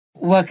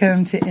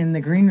Welcome to In the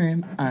Green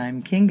Room.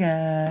 I'm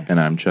Kinga. And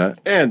I'm Chet.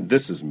 And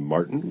this is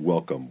Martin.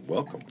 Welcome.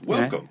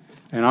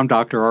 And I'm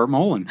Dr. Art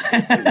Mullen.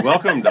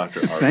 Welcome,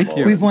 Dr. Art Thank Mullen.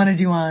 you. We've wanted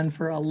you on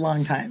for a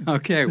long time.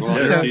 Okay, well, This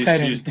is so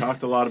exciting. She's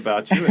talked a lot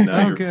about you, and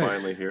now you're good.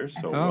 finally here.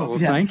 So, well,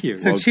 Yes. thank you.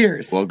 So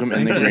cheers. Welcome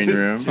in the green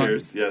room.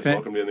 cheers. Yes, Thank-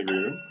 welcome to In the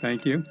Green Room.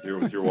 Thank you. You're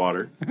with your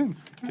water.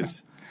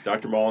 Because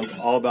Dr. Mullen's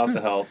all about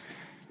the health.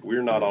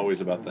 We're not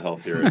always about the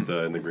health here in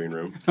the Green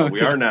Room. But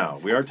we are now.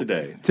 We are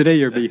today. Today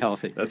you'll be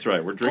healthy. That's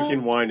right. We're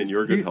drinking wine, and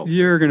you're good health.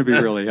 You're going to be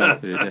really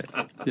healthy today.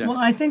 Yeah. Well,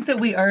 I think that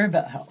we are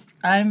about health.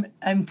 I'm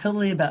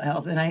totally about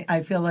health, and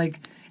I feel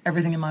like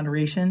everything in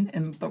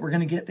moderation. But we're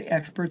going to get the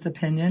expert's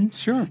opinion.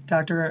 Sure.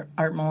 Dr.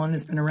 Art Mullen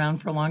has been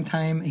around for a long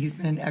time. He's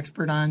been an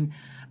expert on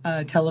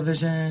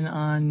television,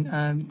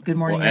 on Good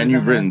Morning Well, and you've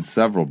Arizona. written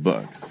several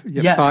books.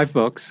 Yeah, Yes. 5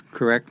 books,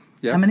 correct?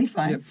 Yep. How many?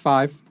 5? Yeah,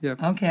 5.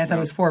 Yep. Okay, I thought it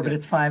was 4, but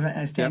it's 5.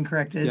 I stand Yep.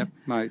 corrected.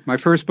 Yep. My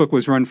first book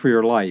was Run for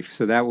Your Life.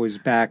 So that was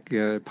back,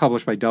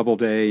 published by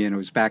Doubleday, and it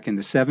was back in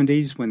the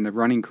 70s when the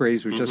running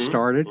craze was just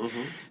started.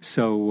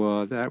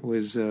 So that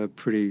was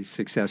pretty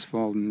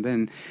successful. And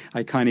then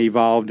I kind of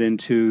evolved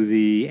into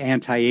the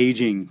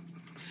anti-aging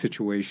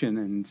situation,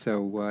 and so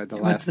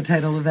What's the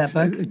title of that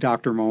book?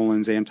 Dr.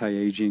 Mullen's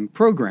anti-aging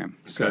program.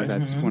 So Okay.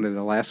 that's one of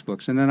the last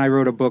books. And then I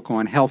wrote a book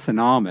on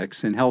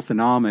healthonomics, and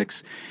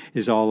healthonomics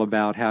is all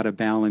about how to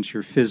balance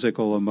your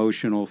physical,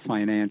 emotional,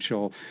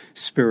 financial,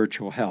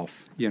 spiritual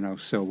health.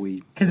 So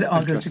we Because it all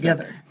goes address that.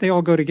 together. They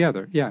all go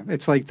together. Yeah,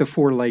 it's like the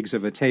 4 legs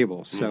of a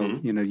table. So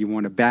you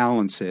want to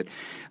balance it.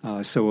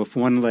 So if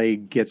one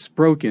leg gets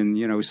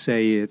broken,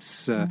 say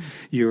it's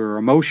your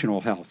emotional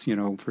health.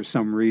 For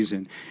some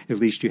reason, at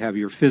least you have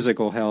your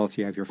physical health,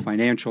 you have your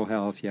financial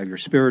health, you have your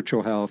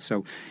spiritual health.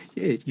 So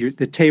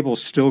the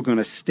table's still going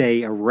to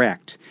stay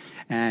erect.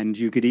 And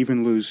you could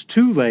even lose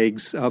 2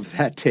 legs of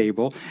that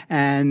table,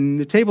 and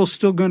the table's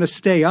still going to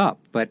stay up.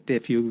 But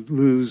if you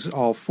lose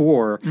all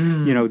 4,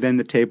 then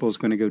the table's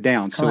going to go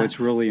down. So Collapse.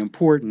 it's really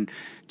important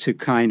to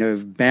kind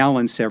of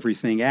balance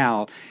everything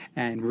out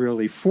and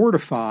really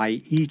fortify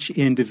each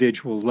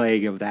individual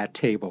leg of that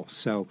table.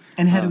 So,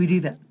 And how do we do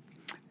that?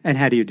 and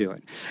how do you do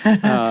it?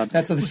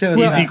 That's what the show is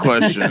Easy about.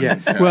 question. Yeah.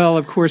 Well,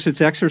 of course,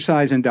 it's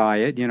exercise and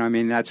diet.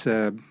 That's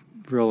a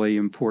really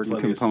important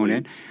Plenty of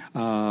component.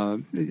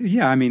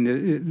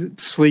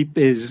 Sleep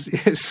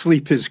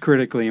is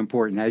critically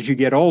important. As you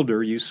get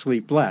older, you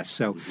sleep less.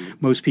 So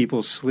most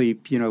people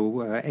sleep,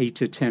 8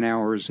 to 10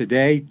 hours a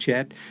day.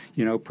 Chet,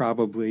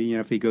 probably,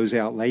 if he goes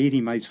out late, he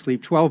might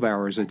sleep 12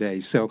 hours a day.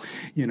 So,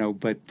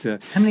 but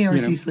How many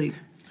hours do you sleep?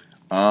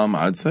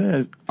 I'd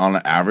say on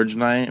an average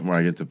night where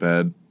I get to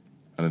bed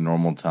at a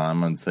normal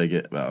time, I'd say I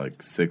get about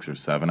like 6 or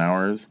 7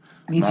 hours.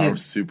 Me I'm too. not a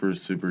super,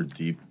 super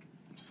deep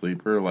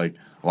sleeper. Like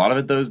a lot of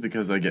it though is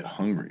because I get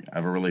hungry. I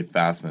have a really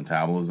fast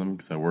metabolism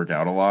because I work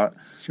out a lot.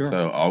 Sure.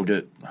 So I'll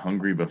get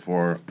hungry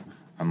before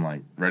I'm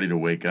like ready to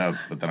wake up,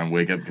 but then I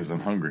wake up because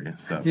I'm hungry.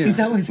 So Yeah. He's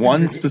always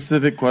one hungry.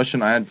 specific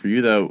question I had for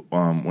you though,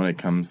 when it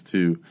comes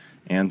to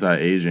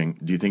anti-aging,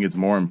 do you think it's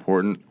more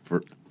important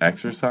for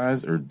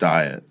exercise or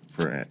diet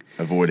for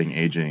avoiding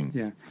aging?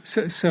 Yeah.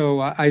 So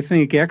I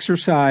think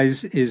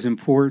exercise is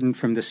important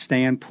from the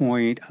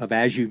standpoint of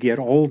as you get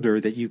older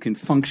that you can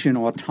function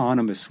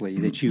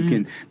autonomously, that you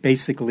can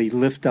basically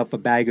lift up a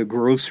bag of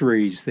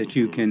groceries, that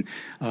you can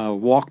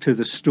walk to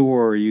the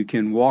store, you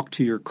can walk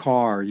to your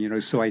car,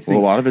 so I think... Well,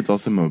 a lot of it's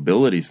also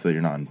mobility so that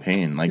you're not in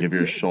pain. Like if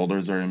your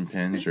shoulders are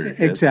impinged or your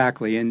hips.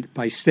 Exactly. And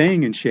by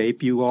staying in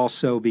shape, you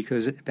also,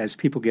 because as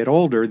people get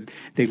older,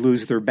 they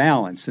lose their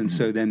balance. And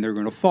so then they're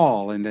going to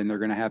fall, and then they're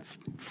going to have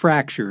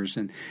fractures,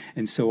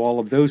 and so all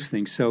of those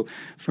things. So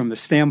from the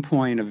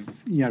standpoint of,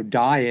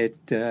 diet,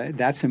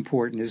 that's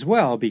important as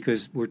well,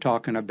 because we're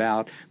talking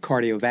about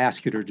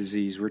cardiovascular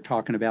disease, we're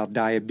talking about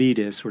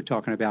diabetes, we're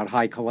talking about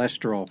high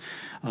cholesterol,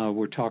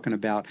 we're talking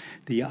about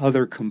the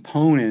other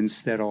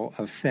components that'll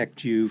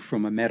affect you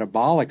from a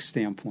metabolic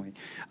standpoint.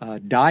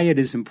 Diet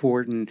is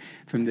important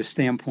from the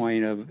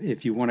standpoint of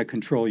if you want to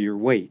control your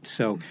weight.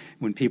 So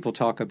when people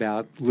talk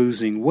about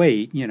losing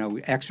weight,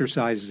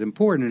 exercise is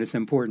important, and it's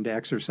important to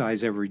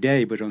exercise every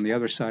day, but on the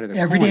other side of the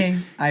Every coin, day.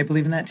 I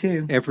believe in that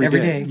too. Every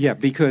day. Yeah,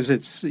 because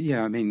it's,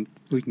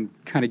 we can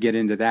kind of get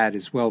into that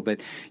as well. But,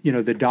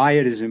 the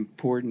diet is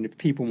important if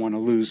people want to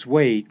lose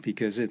weight,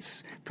 because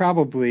it's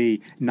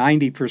probably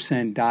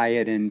 90%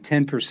 diet and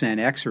 10%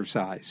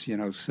 exercise,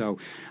 so.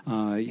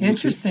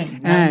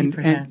 Interesting. And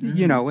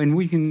 90%. and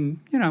we can,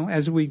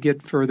 as we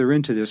get further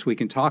into this, we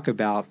can talk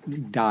about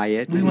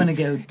diet. We want to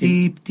go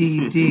deep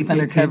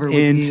undercover with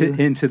you.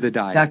 Into the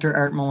diet. Dr.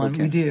 Art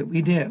Mullen. Okay.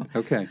 We do.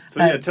 Okay.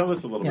 So tell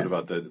us a little yes. bit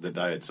about the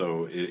diet.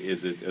 So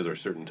are there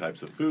certain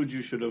types of foods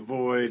you should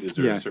avoid? Is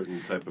there Yes. a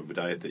certain type of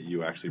diet that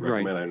you actually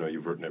Right. recommend? I know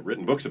you've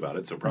written books about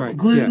it, so probably. Right.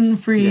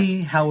 Gluten-free.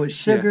 Yeah. How is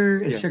sugar?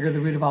 Yeah. Is Yeah. sugar the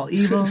root of all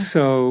evil?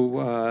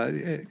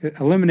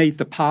 Eliminate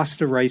the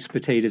pasta, rice,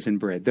 potatoes, and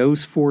bread.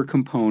 Those 4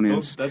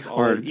 components That's all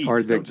are I eat.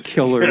 are the No, just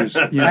kidding. killers.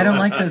 I don't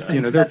like those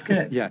things. they're- That's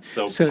good. Yeah.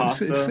 So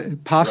pasta,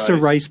 pasta,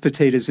 rice, rice,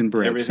 potatoes, and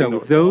bread. everything So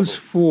that- those okay.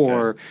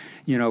 4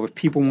 if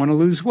people want to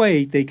lose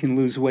weight, they can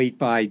lose weight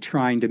by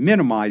trying to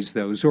minimize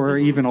those or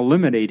even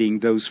eliminating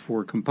those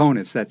 4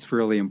 components. That's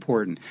really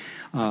important.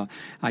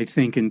 I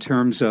think in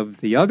terms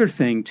of the other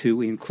thing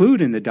to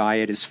include in the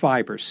diet is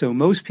fiber. So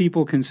most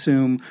people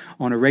consume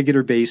on a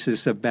regular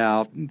basis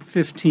about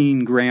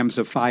 15 grams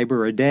of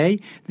fiber a day.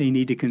 They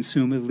need to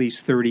consume at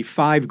least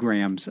 35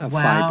 grams of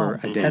fiber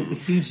a day. That's a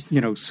huge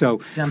So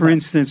jump for up.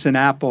 instance, an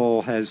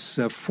apple has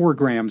 4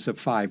 grams of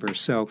fiber.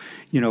 So,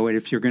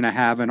 if you're going to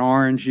have an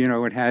orange,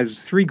 it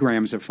has 3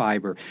 grams of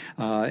fiber.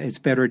 It's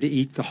better to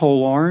eat the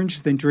whole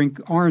orange than drink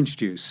orange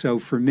juice. So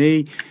for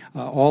me,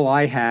 all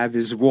I have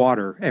is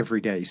water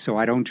every day. So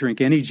I don't drink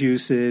any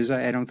juices.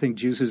 I don't think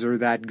juices are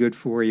that good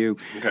for you.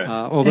 Okay.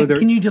 Although And they're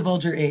can you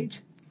divulge your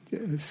age?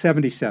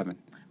 77.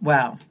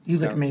 Wow, you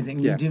look amazing.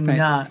 You yeah, do thank-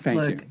 not thank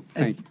look you. a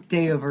Thank you.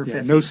 day over Yeah,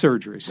 50. no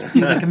surgeries.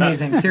 You look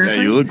amazing. Seriously?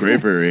 Yeah, you look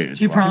great for your age.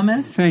 Do you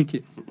promise? Thank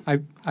you.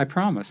 I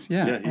promise.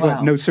 Yeah. Yeah, you-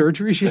 Wow. No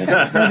surgeries. Yeah.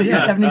 No, that you're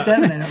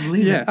 77. I don't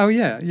believe Yeah. it. Oh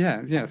yeah.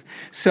 Yeah. Yeah.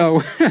 So.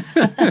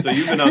 So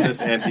you've been on this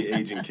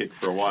anti-aging kick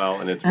for a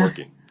while, and it's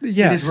working.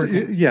 Yes,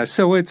 working. yeah.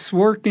 So it's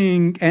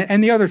working,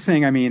 and the other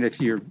thing, if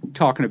you're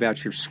talking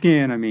about your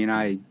skin,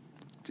 I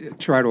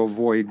try to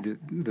avoid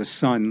the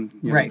sun.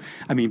 Right.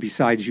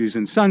 Besides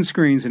using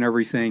sunscreens and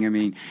everything,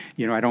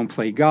 I don't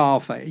play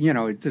golf.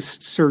 It's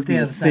just Stay certain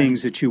out of the sun.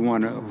 things that you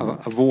want to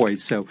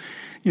avoid. So,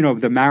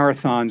 the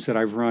marathons that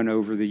I've run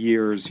over the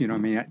years,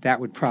 that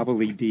would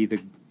probably be the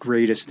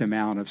greatest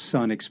amount of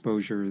sun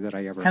exposure that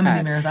I ever How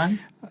had. many marathons?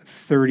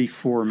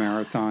 34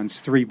 marathons,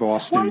 3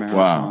 Boston What?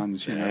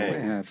 marathons,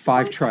 Dang.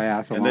 5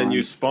 triathlons. And then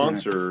you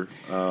sponsor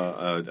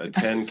a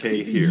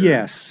 10K here.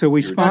 Yes, so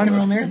we You're Rock and sponsor.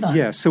 Roll Marathon.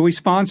 Yes, so we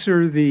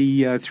sponsor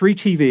the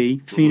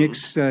 3TV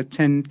Phoenix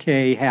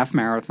 10K half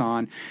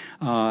marathon.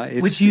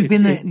 Which you've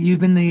been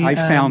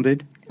the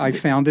I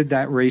founded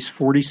that race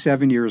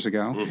 47 years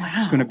ago.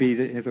 It's going to be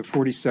the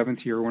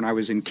 47th year when I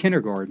was in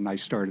kindergarten. I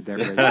started that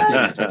race.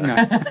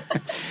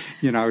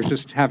 I was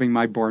just having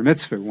my bar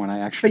mitzvah when I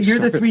actually. But you're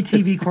the started.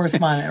 3TV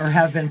correspondent, or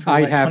have been for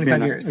I like have 25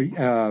 been years.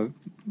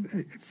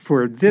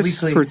 For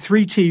Weekly.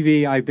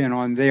 3TV. I've been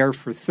on there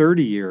for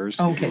 30 years.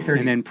 Okay, 30.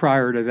 And then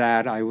prior to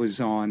that, I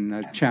was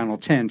on Channel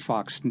 10,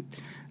 Fox,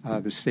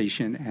 the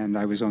station, and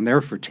I was on there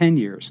for 10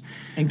 years.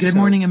 And Good So-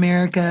 Morning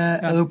America,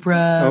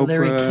 Oprah,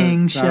 Larry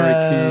King show.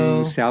 Larry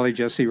King, Sally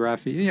Jesse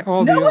Raffi,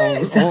 all No the way,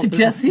 old, Sally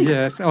Jesse?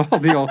 Yes, all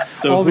the old,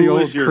 So all who the old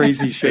was your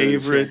crazy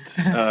shows. favorite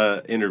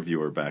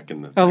interviewer back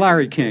in the?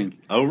 Larry King.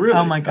 Oh, really?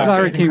 Oh, my gosh.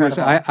 Larry That's King was.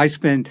 incredible. I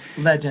spent.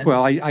 Legend.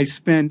 Well, I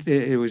spent.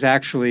 It was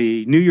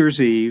actually New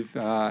Year's Eve,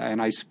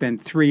 and I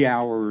spent 3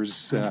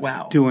 hours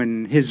Wow.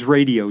 doing his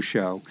radio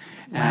show.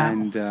 Wow.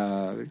 And you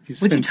What'd you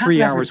spend talk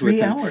 3 about for hours 3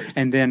 with him, hours?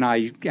 and then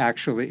I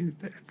actually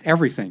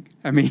everything.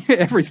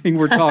 Everything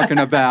we're talking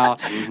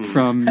about,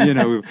 from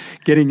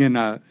getting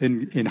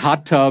in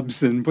hot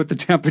tubs and what the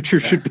temperature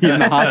should be in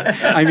the hot.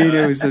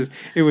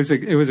 It was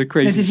a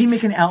crazy. Now, did he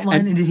make an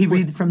outline, and did he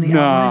read from the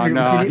outline?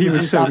 No, or did it, he was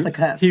was just so off the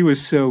cuff? he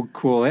was so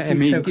cool.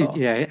 He's so cool.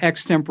 Yeah,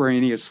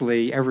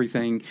 extemporaneously,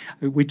 everything.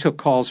 We took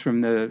calls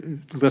from the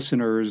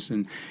listeners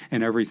and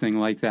everything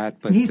like that.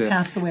 But And he's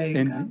passed away.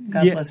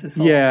 God yeah, bless his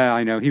soul. Yeah,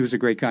 I know, he was a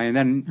great guy. And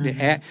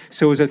then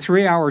so it was a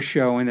 3-hour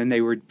show, and then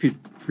they would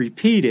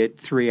repeat it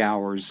 3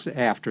 hours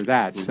after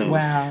that. So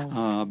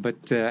Wow. but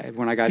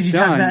when I got Did you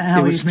talk done, about how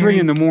it was he's 3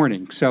 in married? the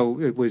morning. So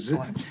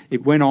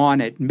it went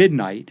on at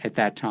midnight at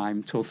that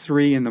time till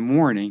 3 in the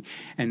morning,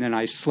 and then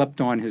I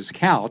slept on his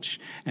couch,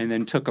 and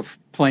then took a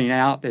plane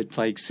out at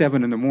like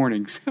 7 in the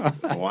morning. So,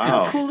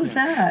 Wow. How cool is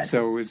that?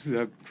 so it was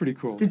pretty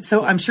cool.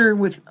 So I'm sure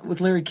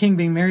with Larry King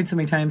being married so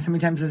many times, how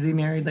many times was he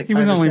married? Like He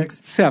 5 was or only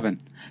 6? 7.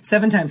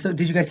 7 times. So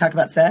did you guys talk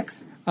about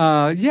sex?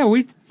 Yeah,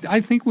 I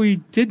think we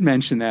did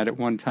mention that at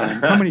one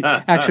time. How many?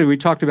 Actually, we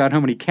talked about how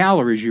many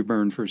calories you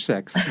burn for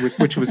sex,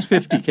 which was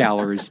 50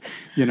 calories.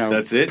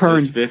 That's it? per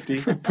Just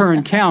 50? per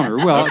encounter.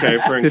 Well, Okay,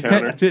 per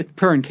encounter.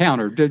 per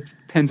encounter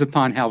depends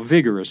upon how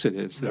vigorous it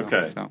is. Though.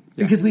 Okay. So,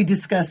 yeah. Because we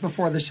discussed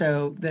before the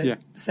show that Yeah.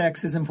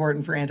 sex is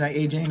important for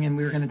anti-aging, and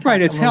we were going to talk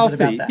Right, a it's little bit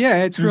healthy. about that.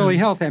 Yeah, it's really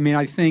healthy.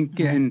 I think,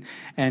 and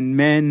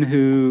men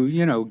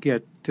who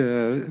get,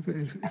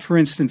 for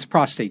instance,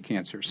 prostate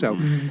cancer. So,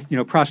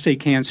 prostate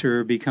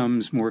cancer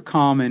becomes more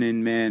common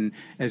in men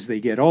as they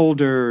get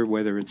older,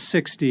 whether it's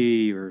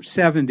 60 or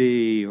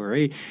 70 or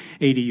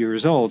 80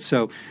 years old.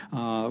 So,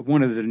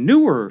 one of the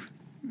newer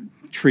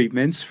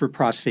treatments for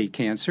prostate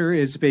cancer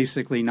is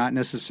basically not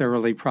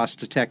necessarily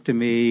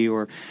prostatectomy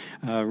or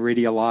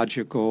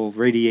radiological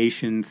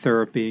radiation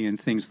therapy and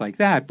things like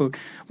that. But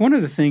one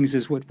of the things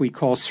is what we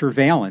call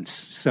surveillance.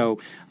 So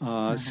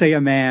say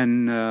a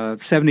man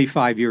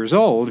 75 years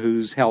old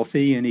who's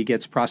healthy and he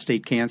gets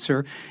prostate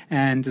cancer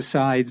and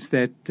decides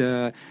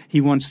that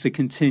he wants to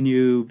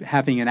continue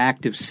having an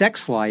active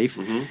sex life,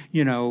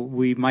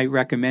 we might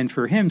recommend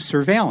for him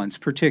surveillance,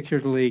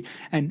 particularly,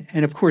 and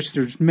of course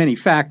there's many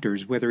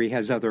factors, whether he has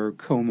has other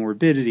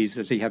comorbidities.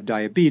 Does he have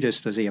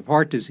diabetes? Does he have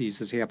heart disease?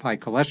 Does he have high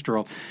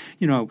cholesterol?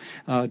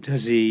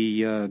 Does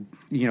he,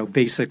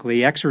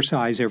 basically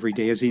exercise every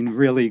day? Is he in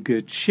really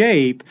good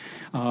shape?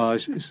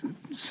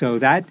 So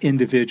that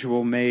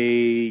individual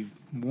may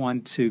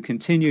want to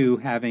continue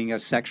having a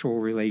sexual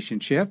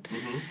relationship,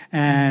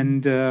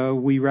 and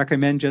we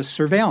recommend just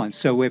surveillance.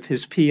 So if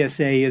his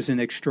PSA isn't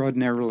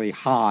extraordinarily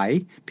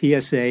high,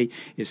 PSA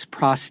is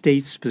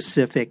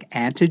prostate-specific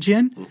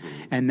antigen,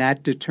 and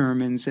that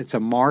determines, it's a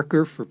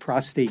marker for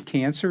prostate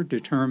cancer,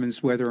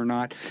 determines whether or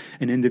not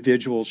an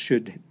individual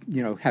should,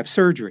 have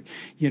surgery,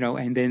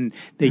 and then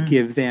they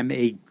give them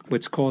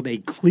what's called a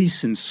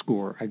Gleason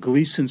score. A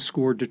Gleason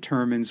score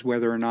determines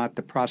whether or not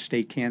the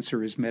prostate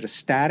cancer is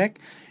metastatic,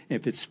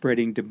 if it's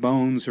spreading to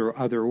bones or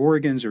other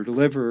organs or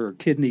liver or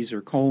kidneys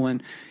or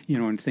colon,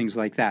 and things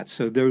like that.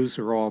 So those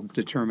are all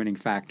determining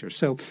factors.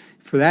 So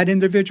for that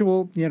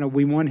individual,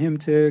 we want him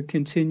to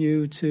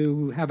continue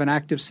to have an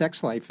active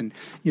sex life, and,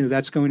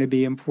 that's going to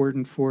be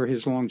important for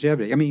his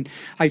longevity. I mean,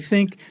 I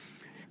think,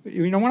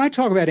 when I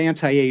talk about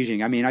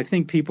anti-aging, I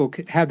think people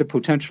have the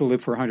potential to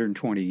live for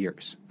 120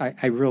 years.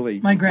 I really...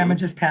 My grandma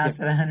just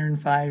passed at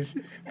 105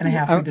 and a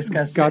half. We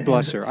discussed God it.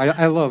 bless her.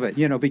 I love it,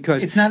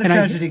 because... It's not a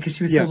tragedy because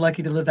she was so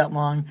lucky to live that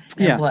long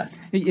and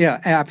blessed. Yeah,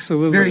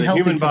 absolutely. Very The healthy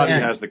human to body the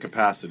has the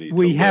capacity to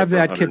We live have for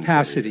that 120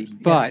 capacity, years.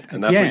 but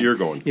And that's what again, you're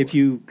going for. if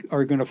you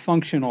are going to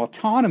function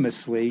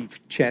autonomously,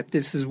 Chet,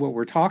 this is what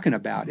we're talking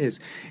about, is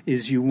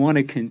you want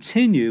to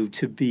continue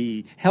to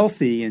be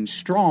healthy and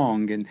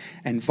strong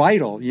and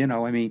vital.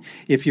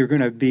 If you're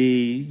going to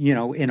be,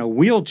 in a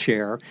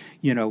wheelchair,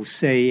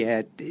 say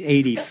at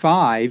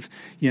 85,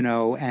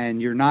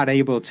 and you're not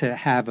able to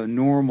have a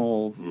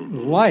normal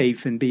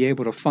life and be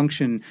able to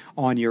function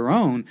on your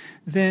own,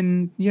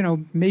 then,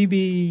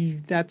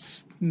 maybe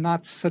that's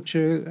not such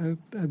a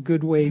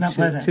good way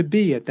to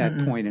be at that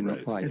point in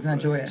life. It's not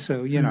joyous.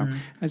 So,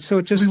 and so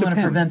it just we want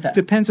to prevent that.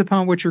 depends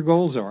upon what your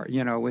goals are,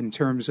 in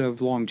terms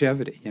of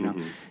longevity,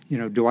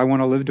 do I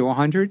want to live to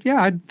 100?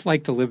 Yeah, I'd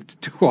like to live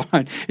to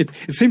 100. It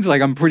seems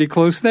like I'm pretty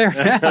close there.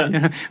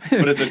 But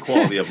it's a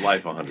quality of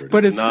life 100.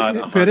 But it's not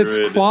 100 but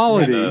it's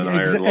quality. and an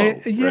iron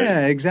lung,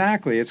 Yeah, right?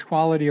 exactly. It's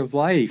quality of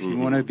life. You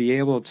want to be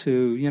able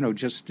to,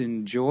 just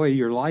enjoy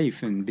your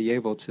life and be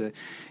able to,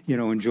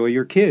 enjoy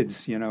your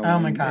kids, Oh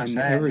my gosh, and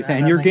I everything.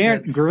 And love your my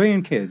kids.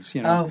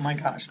 grandkids, Oh my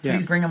gosh!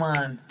 Please bring them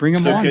on. Bring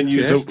them So on. can you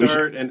Jess.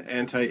 start an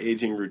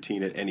anti-aging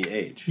routine at any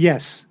age?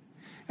 Yes.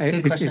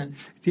 Good question.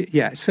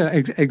 Yeah, so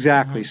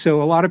exactly.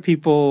 So a lot of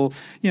people,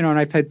 and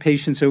I've had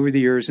patients over the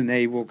years, and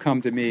they will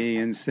come to me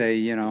and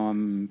say,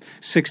 I'm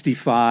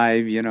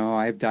 65,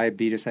 I have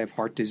diabetes, I have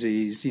heart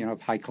disease,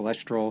 high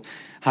cholesterol,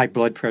 high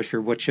blood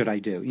pressure. What should I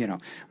do?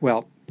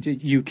 Well,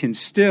 you can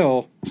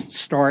still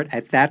start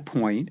at that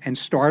point and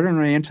start on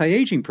an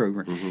anti-aging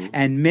program.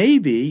 And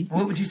maybe...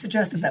 What would you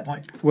suggest at that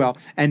point? Well,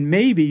 and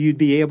maybe you'd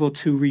be able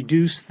to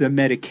reduce the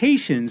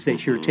medications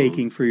that you're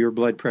taking for your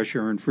blood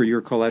pressure and for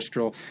your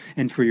cholesterol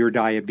and for your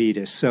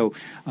diabetes. So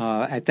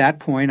at that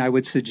point, I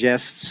would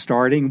suggest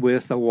starting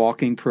with a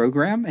walking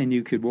program, and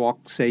you could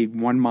walk, say,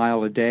 1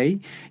 mile a day,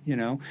 Cut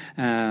down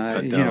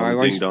on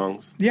the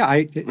ding-dongs. Yeah,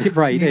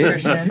 right.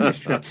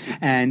 Nutrition.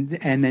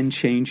 and then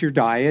change your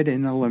diet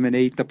and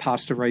eliminate the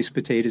pasta, rice,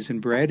 potatoes, and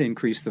bread.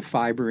 Increase the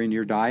fiber in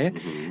your diet,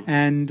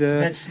 and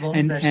Vegetables,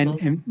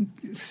 and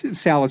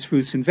salads,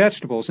 fruits, and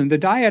vegetables. And the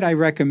diet I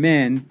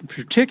recommend,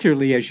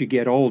 particularly as you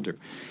get older,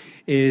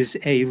 is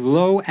a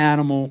low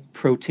animal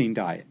protein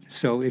diet.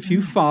 So if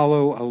you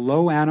follow a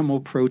low animal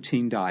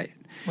protein diet,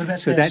 What about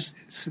so fish?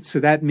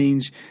 that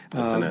means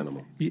That's an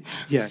animal.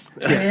 Yeah,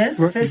 It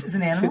is? Fish is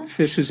an animal?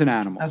 Fish is an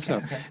animal. Okay, So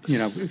okay.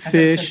 fish.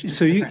 fish is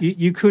So different.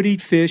 you could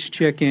eat fish,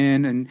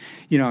 chicken, and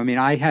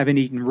I haven't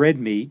eaten red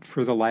meat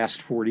for the last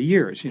 40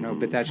 years.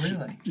 But that's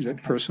Really? a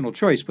personal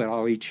choice. But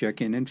I'll eat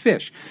chicken and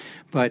fish.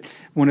 But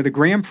one of the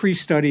Grand Prix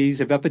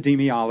studies of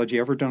epidemiology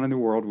ever done in the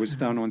world was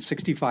done on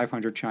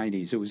 6,500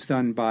 Chinese. It was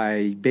done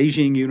by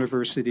Beijing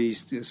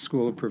University's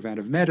School of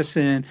Preventive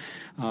Medicine,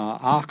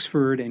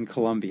 Oxford, and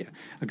Columbia.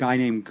 A guy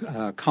named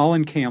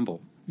Colin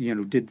Campbell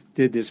did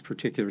this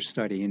particular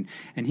study,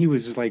 and he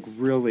was like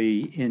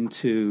really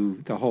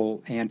into the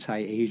whole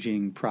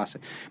anti-aging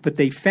process. But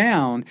they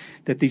found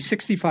that the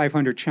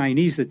 6,500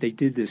 Chinese that they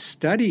did this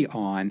study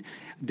on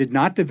did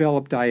not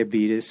develop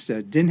diabetes,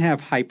 didn't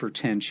have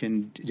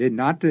hypertension, did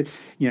not,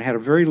 had a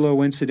very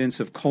low incidence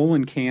of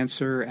colon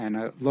cancer and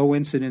a low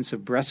incidence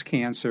of breast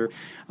cancer.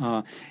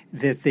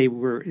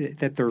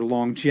 That their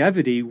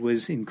longevity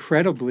was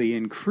incredibly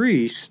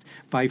increased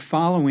by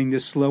following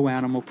this low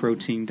animal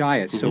protein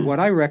diet. So what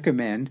I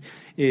recommend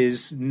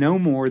is no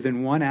more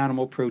than 1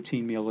 animal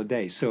protein meal a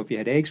day. So if you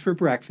had eggs for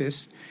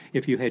breakfast,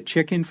 if you had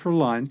chicken for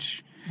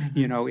lunch,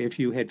 You know, if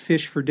you had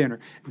fish for dinner,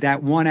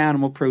 that one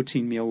animal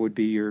protein meal would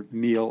be your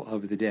meal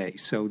of the day.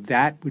 So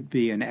that would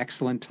be an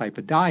excellent type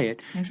of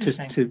diet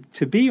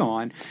to be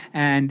on,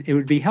 and it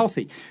would be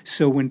healthy.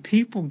 So when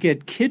people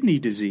get kidney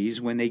disease,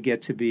 when they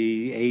get to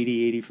be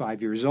 80,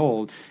 85 years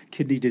old,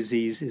 kidney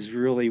disease is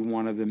really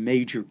one of the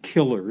major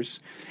killers,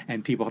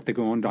 and people have to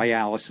go on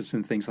dialysis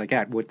and things like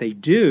that. What they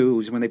do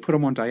is when they put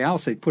them on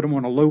dialysis, they put them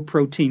on a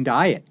low-protein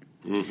diet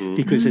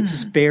because it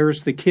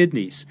spares the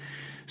kidneys.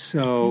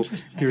 So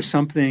there's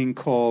something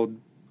called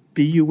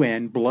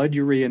BUN, blood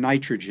urea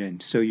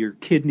nitrogen. So your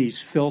kidneys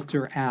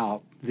filter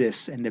out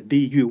this, and the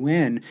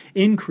BUN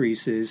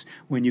increases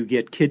when you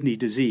get kidney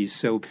disease.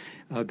 So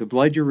the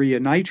blood urea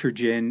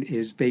nitrogen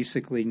is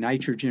basically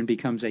nitrogen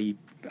becomes a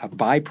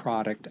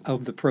byproduct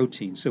of the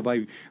protein. So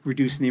by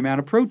reducing the amount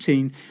of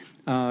protein,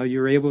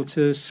 you're able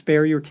to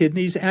spare your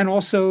kidneys and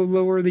also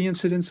lower the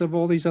incidence of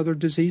all these other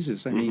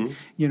diseases. I mean,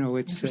 you know,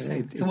 it's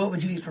so what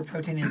would you eat for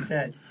protein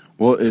instead?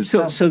 Well, it's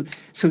so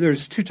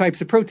there's two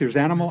types of protein. There's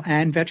animal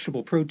and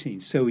vegetable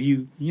protein. So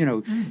you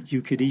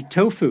could eat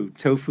tofu.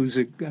 Tofu's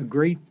a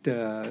great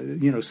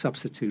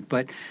substitute.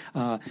 But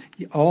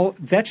all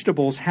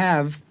vegetables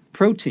have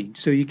protein,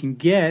 so you can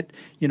get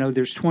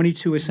there's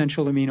 22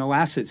 essential amino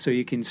acids, so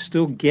you can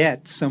still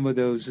get some of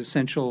those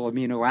essential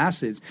amino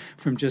acids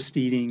from just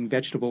eating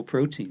vegetable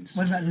proteins.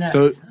 What about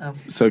nuts?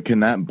 So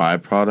can that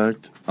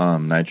byproduct,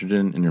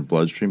 nitrogen in your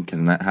bloodstream,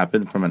 can that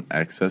happen from an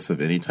excess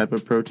of any type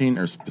of protein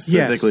or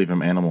specifically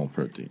from animal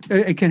protein?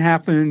 It can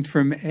happen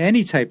from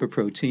any type of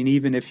protein,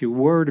 even if you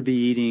were to be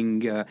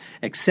eating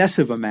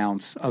excessive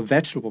amounts of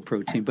vegetable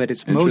protein. But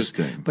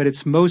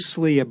it's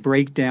mostly a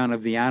breakdown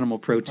of the animal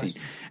protein.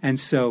 And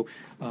so,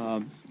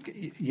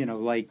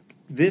 like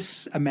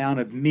this amount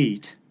of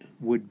meat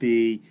would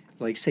be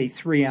like, say,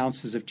 3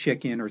 ounces of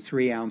chicken or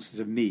 3 ounces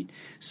of meat.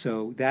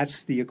 So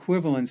that's the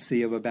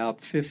equivalency of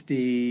about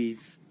 50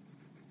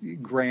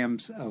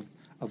 grams of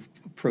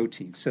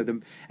protein. So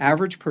the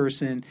average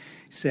person,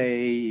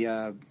 say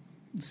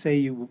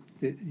you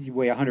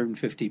weigh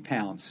 150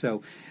 pounds.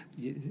 So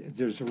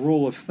there's a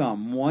rule of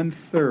thumb: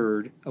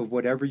 1/3 of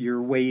whatever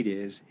your weight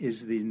is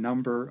the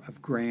number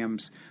of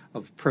grams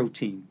of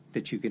protein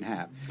that you can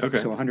have. Okay.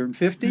 So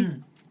 150,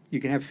 you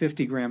can have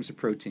 50 grams of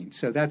protein.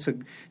 So it's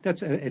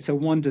a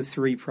 1 to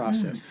 3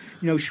 process.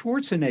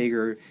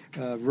 Schwarzenegger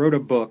wrote a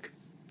book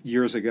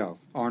years ago,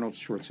 Arnold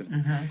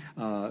Schwarzenegger,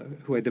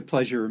 who I had the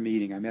pleasure of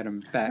meeting. I met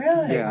him back.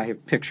 Really? Yeah, I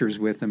have pictures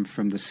with him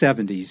from the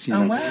 70s.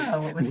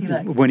 Wow. What was he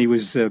like? When he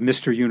was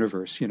Mr.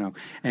 Universe,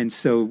 And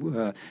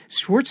so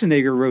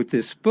Schwarzenegger wrote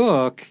this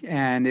book,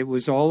 and it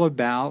was all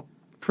about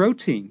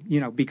protein,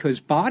 because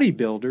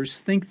bodybuilders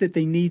think that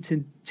they need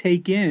to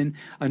take in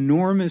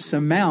enormous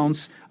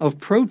amounts of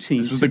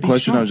protein. This was the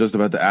question I was just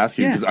about to ask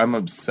you, because Yeah. I'm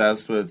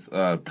obsessed with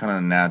kind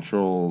of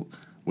natural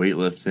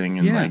weightlifting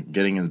and like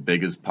getting as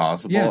big as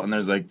possible. Yeah. And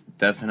there's like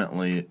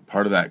definitely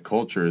part of that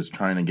culture is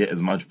trying to get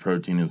as much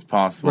protein as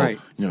possible. Right.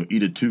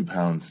 Eat a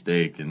 2-pound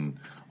steak and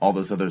all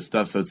this other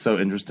stuff. So it's so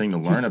interesting to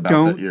learn about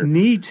don't that. You're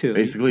need to.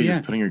 basically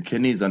just putting your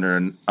kidneys under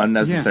an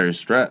unnecessary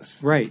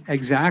stress. Right,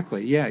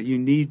 exactly. Yeah, you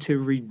need to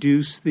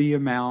reduce the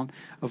amount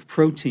of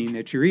protein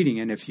that you're eating.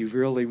 And if you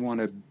really want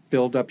to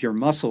build up your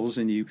muscles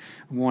and you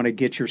want to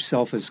get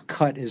yourself as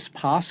cut as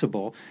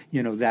possible,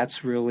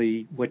 that's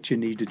really what you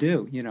need to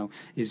do,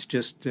 is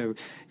just,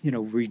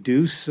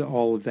 reduce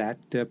all of that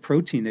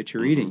protein that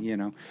you're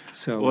eating,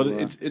 So, Well,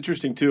 it's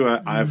interesting, too.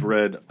 I've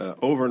read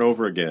over and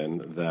over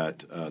again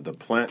that the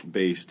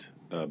plant-based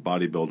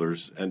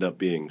bodybuilders end up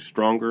being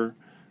stronger,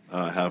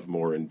 have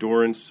more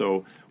endurance.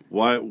 So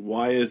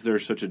why is there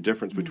such a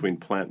difference between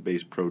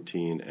plant-based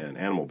protein and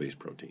animal-based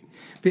protein?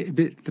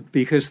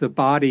 Because the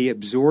body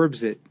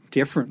absorbs it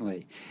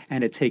differently,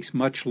 and it takes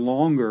much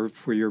longer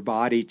for your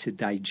body to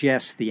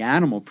digest the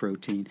animal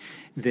protein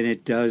than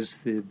it does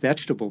the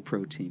vegetable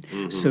protein.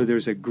 So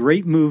there's a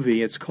great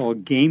movie, it's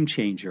called Game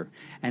Changer,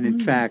 and in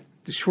fact,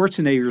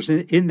 Schwarzenegger's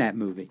in that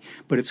movie,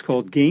 but it's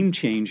called Game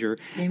Changer.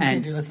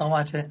 Let's all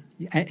watch it.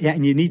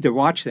 And you need to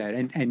watch that,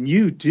 and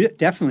you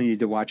definitely need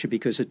to watch it,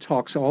 because it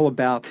talks all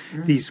about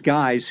these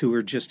guys who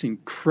are just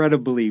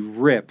incredibly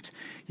ripped,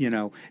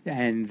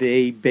 and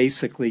they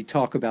basically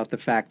talk about the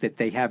fact that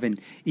they haven't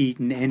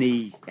eaten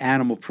any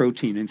animal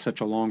protein in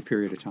such a long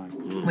period of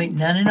time. Wait,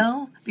 none at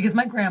all? Because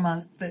my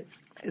grandma, that,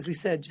 as we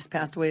said, just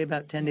passed away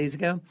about 10 days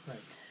ago.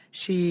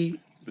 Right.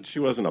 But she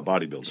wasn't a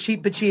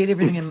bodybuilder. But she ate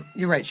everything in.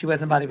 You're right. She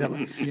wasn't a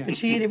bodybuilder, but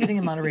she ate everything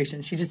in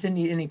moderation. She just didn't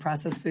eat any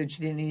processed food.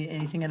 She didn't eat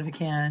anything out of a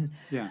can.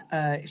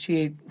 Yeah.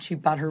 She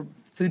bought her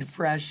food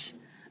fresh,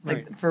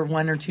 Right. for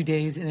 1 or 2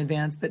 days in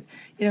advance. But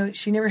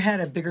she never had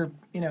a bigger.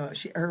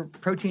 Her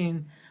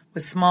protein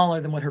was smaller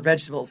than what her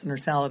vegetables and her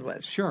salad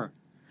was. Sure.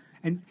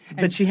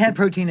 But she had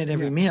protein at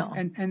every meal.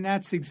 And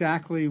that's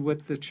exactly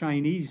what the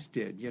Chinese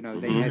did.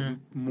 They had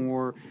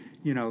more,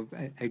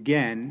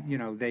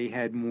 they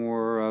had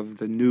more of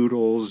the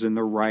noodles and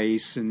the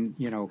rice and,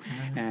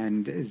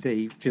 and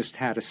they just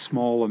had a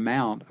small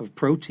amount of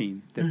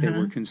protein that they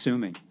were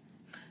consuming.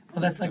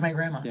 Well, that's like my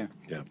grandma. Yeah.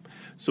 Yeah.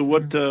 So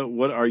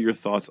what are your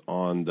thoughts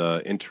on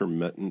the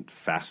intermittent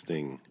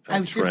fasting I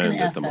was just trend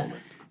gonna at ask the that.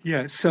 moment?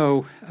 Yeah.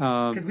 So.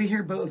 Because we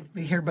hear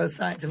both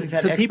sides, and we've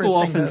had So experts people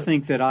saying often both.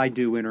 think that I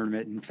do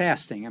intermittent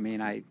fasting. I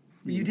mean,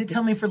 You did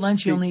tell me for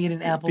lunch you only eat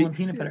an apple and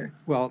peanut butter.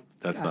 Well,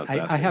 That's not I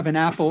fasting. have an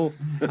apple.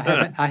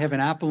 I have an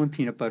apple and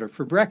peanut butter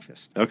for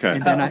breakfast. Okay.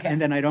 And then Oh, okay.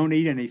 and then I don't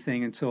eat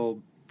anything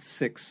until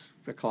 6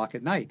 o'clock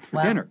at night for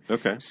Wow. dinner.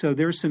 Okay. So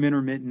there's some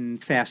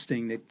intermittent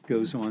fasting that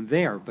goes on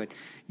there. But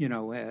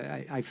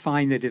I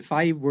find that if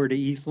I were to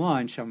eat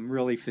lunch, I'm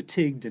really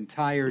fatigued and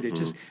tired. It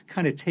just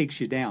kind of takes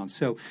you down.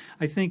 So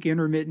I think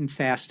intermittent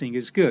fasting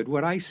is good.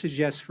 What I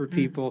suggest for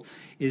people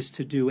is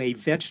to do a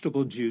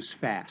vegetable juice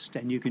fast,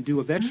 and you can do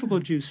a vegetable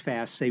juice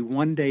fast, say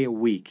 1 day a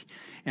week.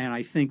 And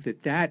I think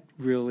that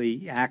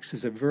really acts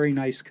as a very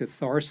nice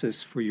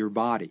catharsis for your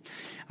body.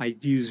 I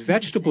use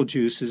vegetable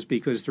juices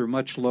because they're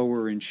much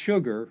lower in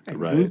sugar and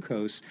Right.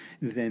 glucose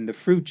than the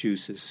fruit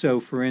juices. So,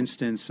 for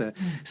instance, a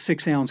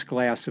 6-ounce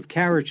glass of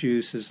carrot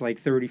juice is like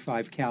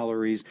 35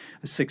 calories.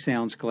 A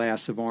 6-ounce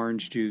glass of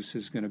orange juice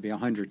is going to be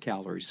 100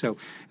 calories. So,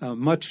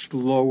 much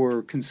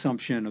lower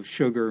consumption of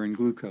sugar and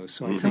glucose.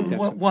 So, I think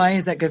that's Why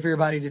is that good for your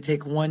body to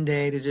take 1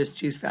 day to just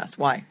juice fast?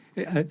 Why?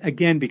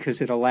 Again,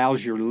 because it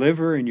allows your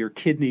liver and your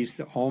kidneys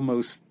to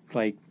almost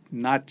like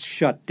not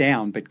shut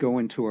down, but go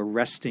into a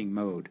resting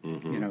mode.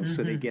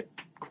 So they get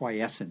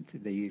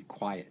quiescent, they get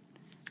quiet.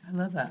 I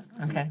love that.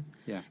 Okay.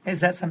 Yeah. Is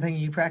that something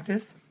you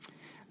practice?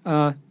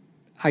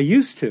 I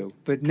used to,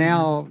 but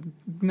now,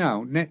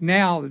 no.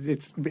 Now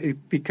it's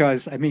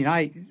because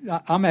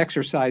I'm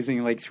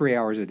exercising like 3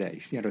 hours a day.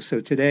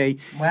 So today,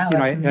 Wow,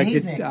 that's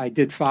amazing. I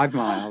did 5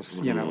 miles.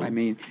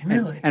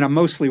 Really? and I'm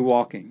mostly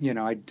walking.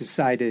 I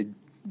decided.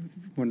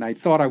 When I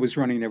thought I was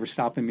running, they were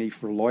stopping me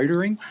for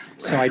loitering.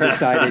 So I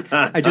decided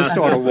I just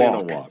ought to Just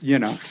ought walk. to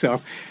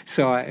walk.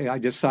 So I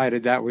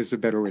decided that was the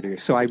better way to go.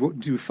 So I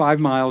do 5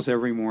 miles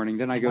every morning.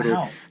 Then I go to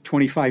Wow. a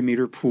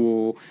 25-meter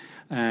pool,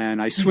 and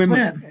I swim.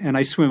 swim? And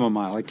I swim a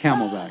mile at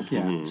Camelback.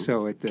 Yeah.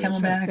 So at the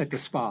Camelback? at the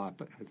spa.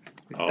 But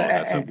Oh,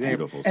 that's a At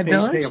beautiful at spot.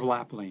 Village? they have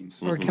lap lanes.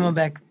 Or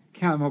Camelback?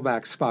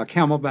 Camelback Spa.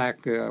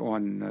 Camelback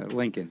on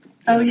Lincoln.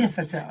 Oh, yes,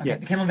 I said. Okay. Yeah.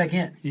 Camelback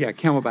Inn. Yeah,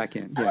 Camelback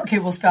Inn. Yeah. Okay,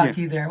 we'll stalk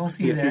Yeah. you there. We'll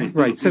see you there.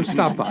 Right, so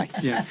stop by.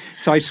 Yeah,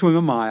 so I swim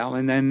a mile,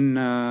 and then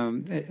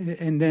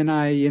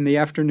I in the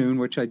afternoon,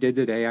 which I did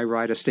today, I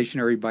ride a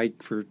stationary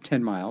bike for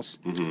 10 miles.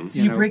 So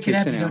you break it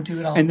takes up. an You hour. don't do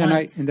it all and at then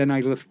once. and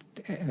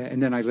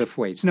then I lift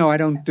weights. No, I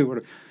don't do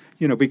it.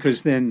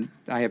 Because then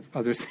I have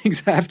other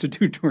things I have to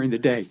do during the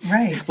day,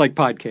 Right. like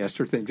podcast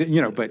or things.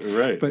 But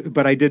Right.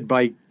 but I did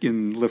bike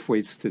and lift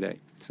weights today.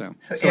 So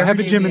So I have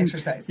every a day gym you and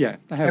exercise? Yeah,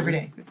 I have Every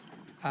day?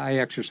 I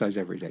exercise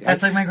every day.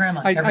 That's like my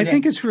grandma. I every day.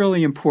 think it's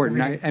really important.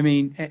 Every day. I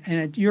mean, and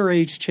at your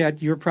age,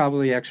 Chet, you're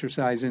probably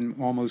exercising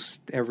almost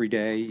every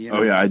day.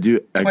 Oh yeah, I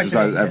do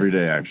exercise day, every yes.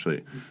 day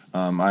actually.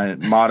 My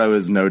motto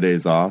is no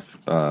days off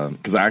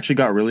because I actually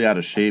got really out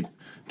of shape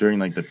during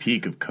like the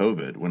peak of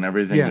COVID when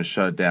everything Yeah. was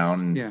shut down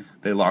and Yeah.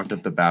 they locked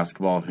up the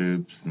basketball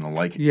hoops and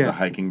the Yeah.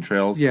 hiking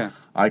trails. Yeah.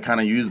 I kind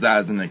of used that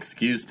as an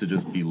excuse to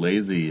just be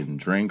lazy and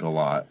drink a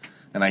lot.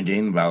 And I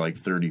gained about like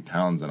 30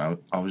 pounds and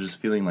I was just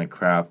feeling like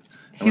crap.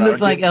 And He when I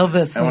looked would like get-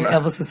 Elvis and when when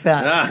Elvis was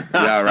fat.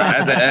 yeah, right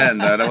at the end,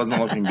 that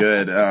wasn't looking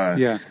good.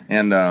 Yeah.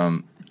 And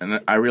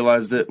I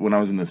realized it when I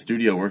was in the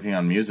studio working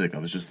on music. I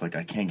was just like,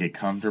 I can't get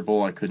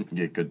comfortable. I couldn't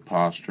get good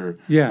posture.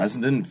 Yeah. I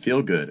just didn't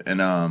feel good.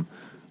 And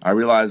I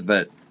realized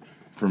that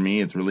for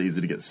me, it's really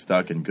easy to get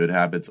stuck in good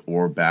habits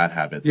or bad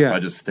habits Yeah. if I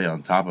just stay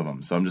on top of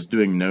them. So I'm just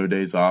doing no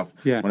days off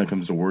Yeah. when it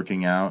comes to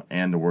working out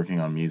and to working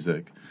on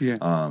music.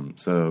 Yeah.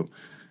 So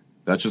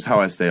that's just how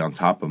I stay on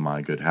top of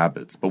my good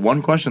habits. But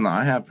one question that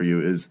I have for you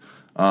is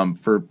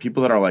for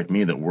people that are like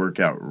me that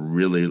work out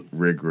really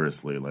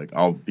rigorously. Like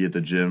I'll be at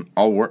the gym,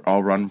 I'll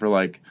run for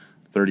like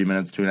 30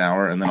 minutes to an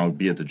hour, and then I'll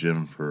be at the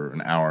gym for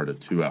an hour to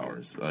 2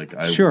 hours. Like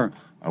Sure.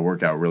 I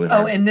work out really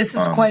hard. Oh, and this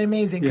is quite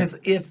amazing yeah. because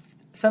if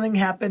something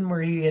happened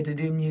where he had to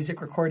do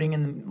music recording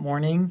in the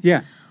morning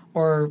Yeah.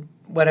 or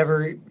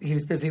whatever he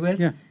was busy with,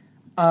 Yeah.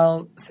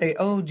 I'll say,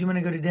 "Oh, do you want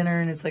to go to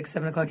dinner?" And it's like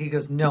 7 o'clock. He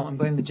goes, "No, I'm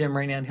going to the gym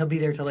right now," and he'll be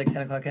there till like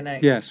 10 o'clock at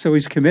night. Yeah. So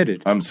he's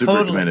committed. I'm super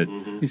Totally. committed,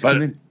 He's but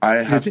committed. I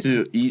have it-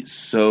 to eat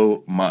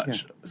so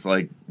much. Yeah. It's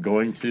like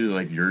going to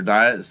like your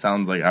diet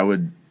sounds like I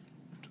would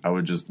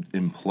just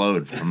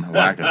implode from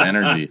lack of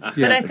energy. Yeah.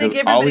 But I think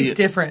Because I'll everybody's eat-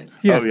 different.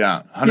 Yeah. Oh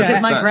yeah, 100%.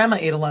 Because my grandma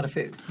ate a lot of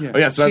food. Yeah. Oh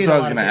yeah, so She that's ate what I a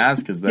was lot going to of food.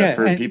 ask. Is that Yeah,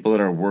 for and- people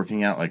that are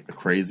working out like a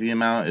crazy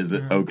amount, is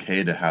Mm-hmm. it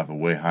okay to have a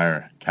way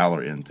higher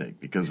calorie intake?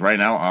 Because right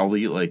now I'll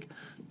eat like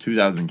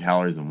 2,000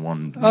 calories in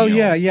one Oh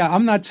meal. yeah.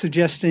 I'm not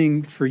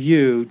suggesting for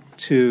you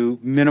to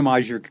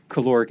minimize your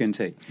caloric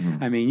intake.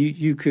 I mean,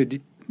 you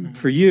could.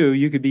 For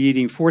you could be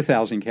eating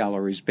 4,000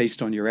 calories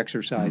based on your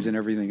exercise and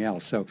everything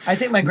else. So, I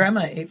think my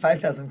grandma ate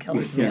 5,000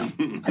 calories a meal.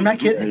 I'm not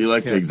kidding. You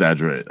like to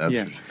exaggerate. That's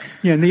yeah, for sure.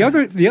 yeah. And the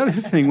other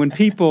thing when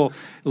people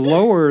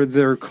lower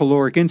their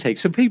caloric intake.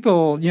 So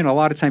people, a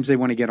lot of times they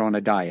want to get on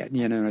a diet.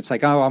 It's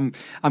like, oh,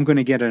 I'm going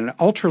to get an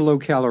ultra low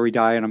calorie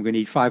diet. I'm going to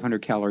eat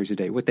 500 calories a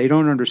day. What they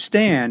don't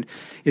understand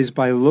is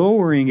by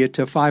lowering it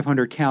to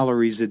 500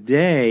 calories a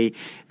day,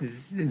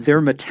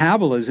 their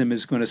metabolism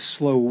is going to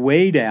slow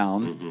way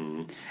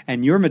down,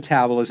 and your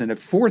metabolism at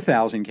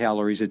 4,000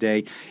 calories a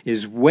day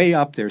is way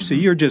up there. So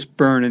you're just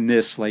burning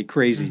this like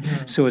crazy.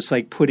 So it's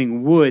like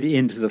putting wood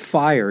into the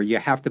fire. You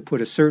have to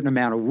put a certain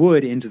amount of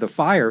wood into the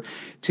fire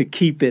to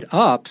keep it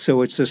up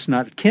so it's just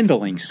not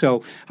kindling.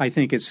 So I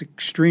think it's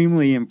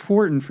extremely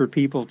important for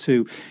people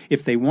to,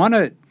 if they want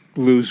to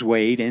lose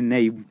weight and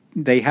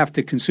they have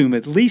to consume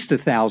at least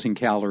 1,000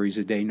 calories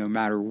a day no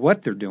matter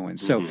what they're doing.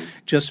 So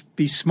just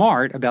be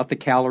smart about the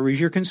calories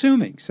you're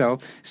consuming. So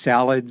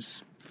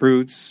salads,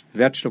 fruits,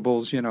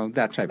 vegetables,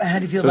 that type of How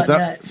do you feel So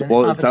about it that?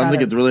 well, it sounds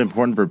like it's Avocados? really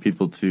important for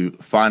people to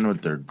find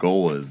what their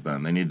goal is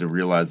then. They need to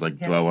realize, like,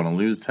 do I Yes. want to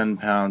lose 10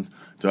 pounds?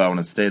 Do I want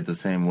to stay at the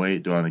same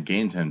weight? Do I want to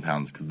gain 10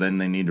 pounds? Because then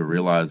they need to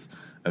realize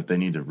if they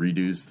need to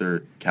reduce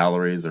their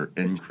calories or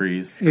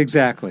increase.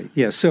 Exactly.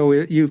 Yeah. So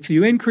if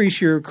you increase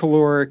your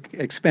caloric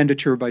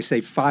expenditure by, say,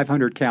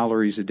 500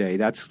 calories a day,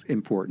 that's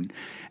important.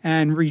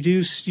 And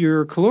reduce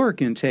your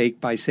caloric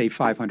intake by, say,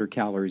 500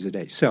 calories a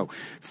day. So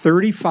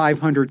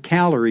 3,500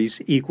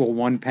 calories equal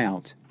 1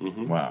 pound.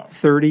 Wow.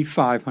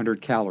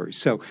 3,500 calories.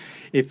 So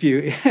if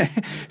you,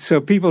 so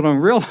people don't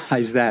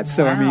realize that.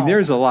 So, I mean, Wow.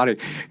 there's a lot of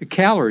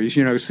calories,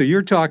 so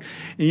you're talking,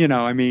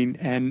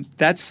 and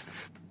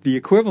that's the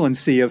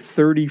equivalency of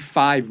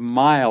 35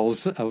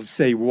 miles of,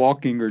 say,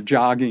 walking or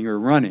jogging or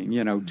running,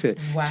 to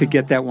Wow.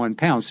 get that 1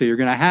 pound. So you're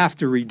going to have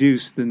to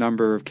reduce the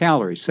number of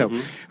calories. So,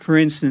 for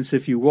instance,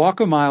 if you walk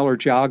a mile or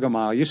jog a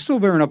mile, you still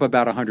burn up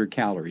about 100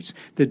 calories.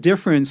 The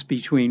difference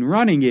between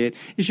running it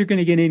is you're going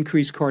to get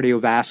increased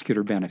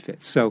cardiovascular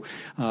benefits. So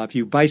if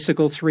you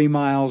bicycle 3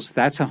 miles,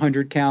 that's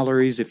 100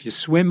 calories. If you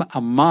swim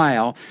a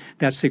mile,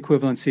 that's the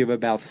equivalency of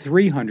about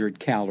 300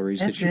 calories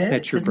That's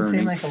that you're Doesn't burning.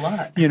 seem like a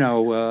lot.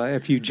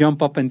 If you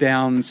jump up and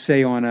down,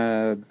 say, on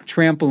a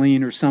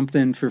trampoline or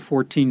something for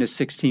 14 to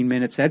 16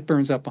 minutes, that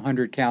burns up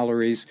 100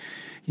 calories.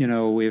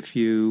 If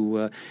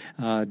you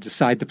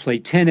decide to play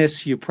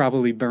tennis, you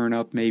probably burn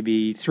up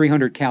maybe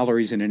 300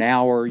 calories in an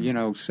hour,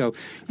 So,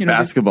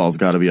 Basketball's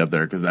got to be up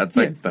there because that's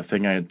like Yeah. the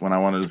thing when I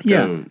want to just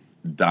Yeah. go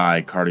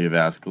die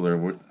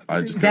cardiovascular,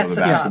 I just go That's to the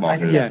the top. basketball. I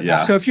think field. that's the Yeah.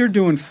 top. So if you're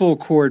doing full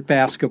court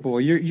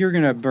basketball, you're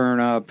going to burn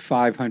up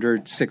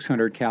 500,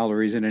 600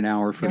 calories in an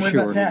hour for And what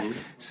sure. about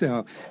sex?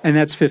 So, and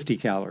that's 50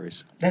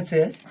 calories That's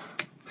it?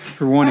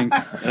 for wanting.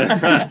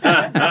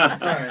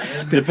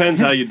 Depends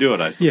how you do it,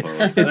 I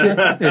suppose.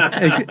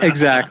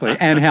 Exactly,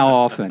 and how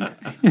often.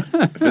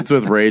 If it's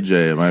with Ray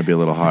J, it might be a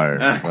little higher.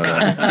 But,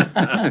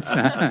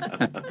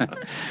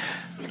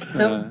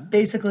 So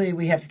basically,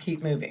 we have to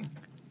keep moving.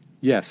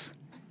 Yes.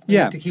 We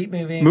Yeah. have to keep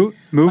moving. Move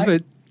My-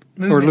 it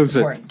or Movement's lose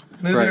important.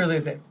 Move Right. it or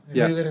lose it.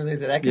 Yeah. Move it or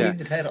lose it. That could Yeah. be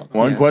the title.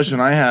 One Yes. question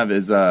I have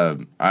is I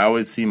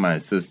always see my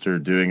sister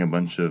doing a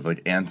bunch of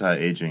like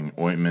anti-aging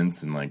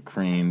ointments and like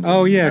creams.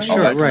 Oh, and yeah, all sure,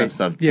 that kind right. of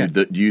stuff. Yeah.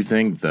 Do you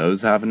think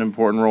those have an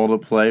important role to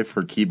play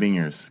for keeping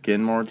your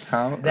skin more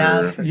tough?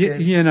 That's a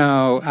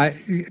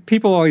good.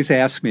 People always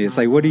ask me, it's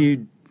like, what do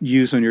you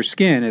use on your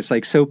skin? It's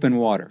like soap and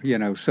water,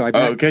 So I.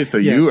 okay, so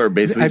you are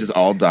basically just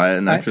all diet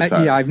and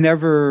exercise. I've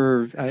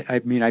never.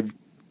 I've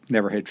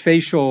never had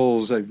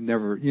facials. I've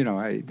never.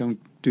 I don't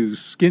do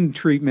skin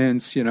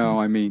treatments.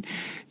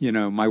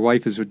 My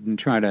wife has been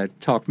trying to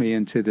talk me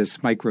into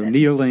this micro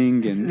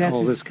needling and That's all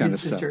his- this kind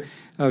his of stuff. sister.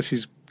 Oh,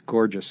 she's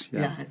gorgeous.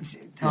 Yeah,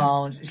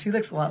 tall. She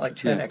looks a lot like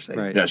Chet, Yeah, actually.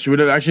 right. Yeah, she would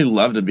have actually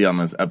loved to be on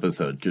this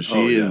episode because she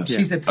Oh, yeah. is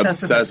She's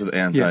obsessed with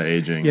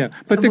anti-aging. Yeah, So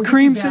but the we'll get you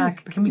creams.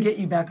 back. Can we get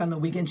you back on the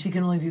weekend? She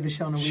can only do the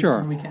show on a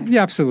Sure. weekend.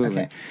 Yeah,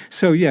 absolutely. Okay.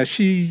 So yeah,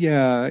 she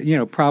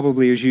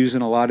probably is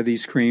using a lot of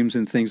these creams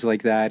and things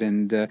like that,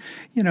 and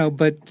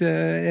but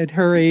at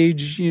her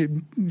age,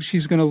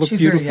 she's going to look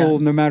She's very beautiful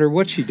young. no matter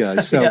what she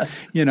does. So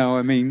Yes.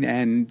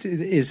 and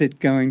is it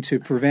going to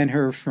prevent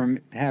her from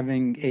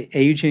having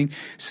aging?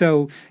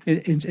 So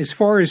as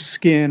far as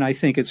skin, I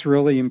think it's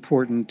really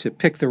important to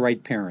pick the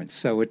right parents.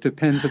 So it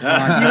depends You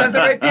upon have the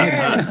right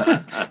parents.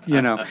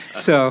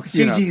 So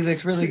Gigi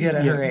looked really good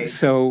at her age.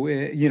 So,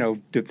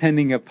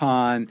 depending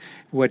upon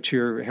what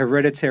your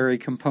hereditary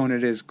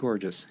component is,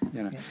 gorgeous.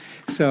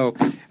 So,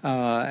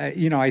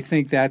 I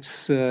think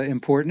that's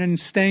important, and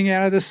staying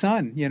out of the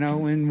sun.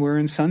 When we're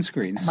in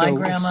sunscreen. My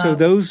grandma- So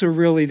those are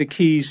really the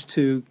keys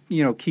to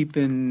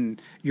keeping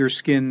your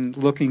skin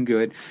looking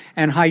good,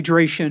 and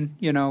hydration.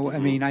 I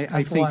mean, I Lots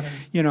of think water.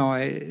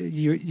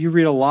 you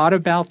read a lot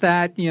about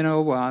that.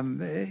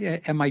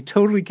 Am I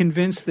totally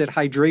convinced that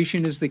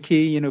hydration is the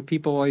key?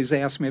 People always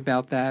ask me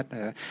about that.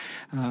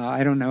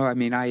 I don't know. I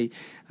mean,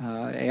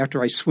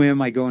 after I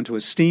swim, I go into a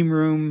steam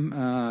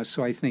room,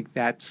 so I think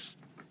that's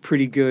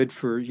pretty good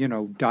for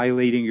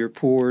dilating your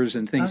pores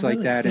and things Oh, like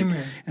really? that, Steam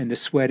room. and the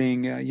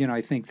sweating.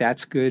 I think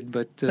that's good.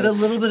 But But a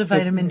little bit of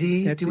vitamin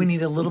D. that- Do we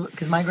need a little bit?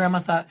 Because my grandma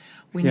thought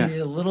we Yeah.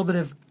 needed a little bit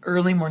of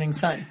early morning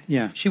sun.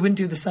 Yeah. She wouldn't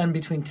do the sun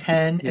between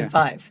 10 Yeah. and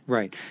 5.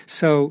 Right.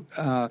 So,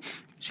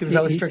 She was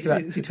always strict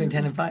about between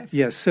 10 and 5.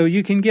 Yes, so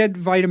you can get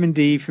vitamin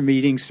D from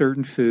eating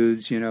certain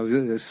foods,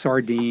 the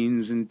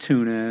sardines and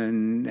tuna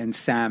and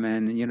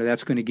salmon.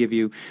 That's going to give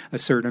you a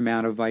certain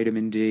amount of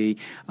vitamin D.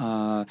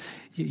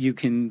 You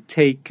can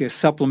take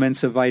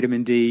supplements of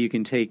vitamin D. You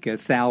can take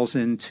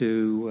 1,000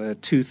 to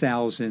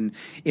 2,000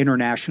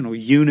 international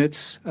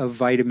units of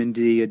vitamin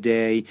D a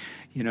day.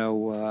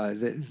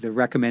 The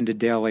recommended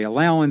daily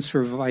allowance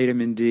for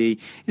vitamin D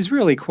is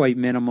really quite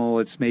minimal.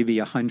 It's maybe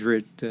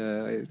 100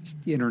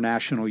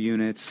 international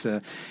units.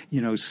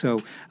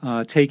 So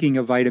taking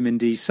a vitamin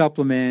D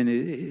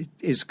supplement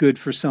is good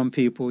for some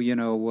people.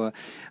 I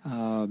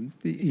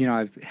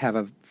have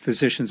a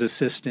physician's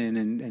assistant,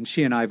 and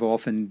she and I have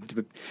often,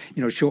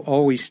 she'll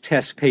always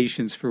test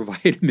patients for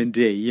vitamin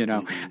D, and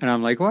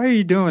I'm like, why are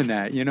you doing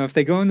that? If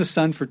they go in the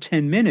sun for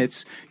 10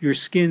 minutes, your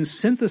skin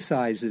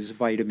synthesizes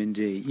vitamin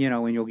D,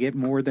 and you'll get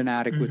more than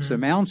adequate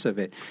amounts of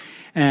it.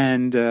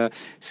 And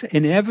so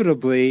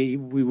inevitably,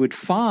 we would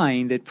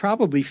find that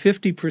probably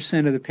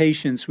 50% of the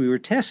patients we were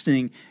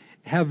testing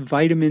have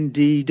vitamin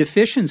D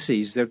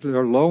deficiencies. They're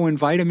low in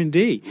vitamin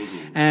D.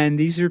 And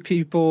these are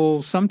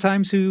people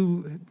sometimes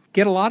who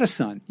get a lot of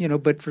sun,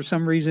 but for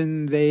some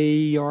reason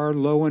they are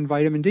low in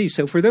vitamin D.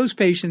 So for those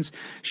patients,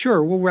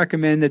 sure, we'll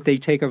recommend that they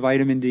take a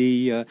vitamin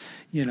D,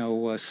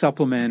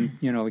 supplement,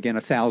 again,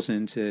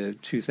 1,000 to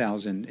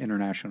 2,000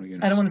 international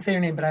units. I don't want to say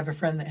her name, but I have a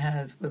friend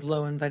that was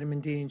low in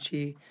vitamin D, and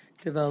she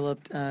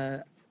developed,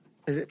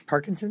 is it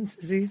Parkinson's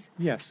disease?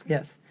 Yes.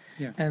 Yes.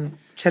 Yeah. And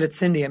Chedit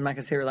Cindy, I'm not going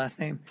to say her last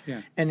name.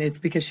 Yeah. And it's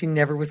because she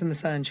never was in the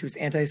sun. She was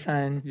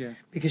anti-sun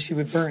because she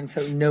would burn,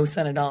 so no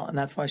sun at all. And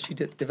that's why she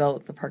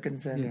developed the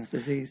Parkinson's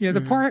disease. Yeah,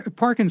 the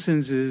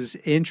Parkinson's is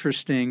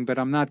interesting, but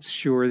I'm not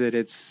sure that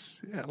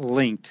it's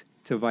linked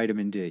to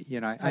vitamin D.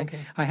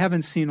 I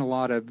haven't seen a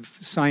lot of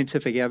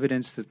scientific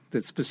evidence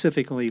that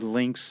specifically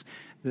links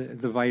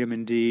the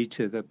vitamin D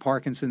to the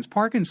Parkinson's.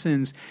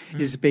 Parkinson's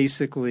is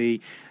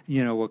basically,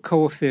 a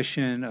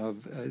coefficient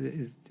of,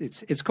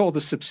 it's called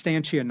the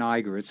substantia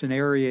nigra. It's an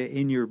area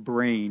in your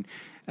brain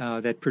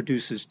that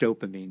produces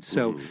dopamine.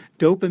 So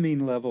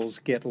dopamine levels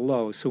get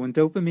low. So when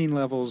dopamine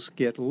levels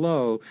get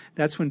low,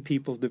 that's when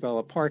people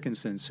develop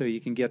Parkinson's. So you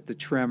can get the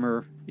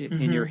tremor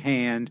in your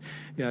hand,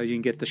 you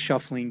can get the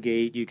shuffling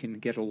gait, you can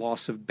get a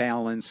loss of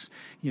balance,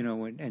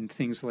 and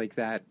things like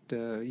that,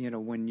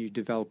 when you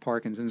develop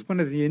Parkinson's. One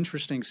of the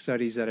interesting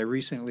studies that I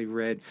recently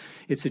read,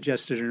 it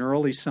suggested an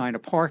early sign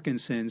of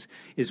Parkinson's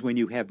is when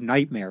you have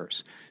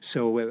nightmares.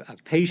 So a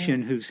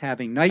patient who's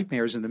having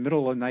nightmares in the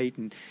middle of the night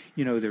and,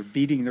 they're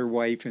beating their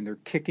wife and they're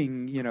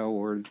kicking,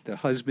 or the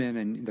husband,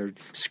 and they're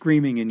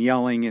screaming and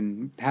yelling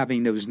and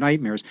having those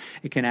nightmares,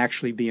 it can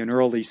actually be an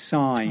early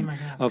sign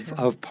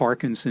of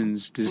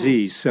Parkinson's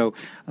disease. So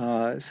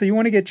you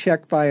want to get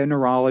checked by a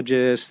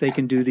neurologist. They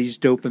can do these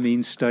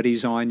dopamine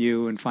studies on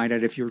you and find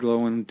out if you're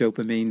low in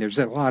dopamine. There's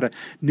a lot of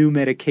new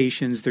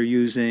medications they're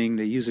using.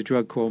 They use a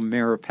drug called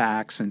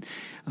Mirapax, and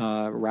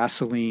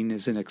Racilline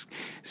is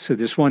so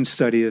this one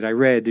study that I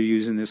read, they're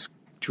using this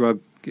drug.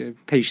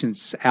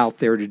 Patients out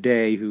there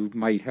today who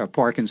might have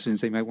Parkinson's,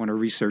 they might want to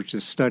research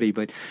this study,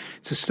 but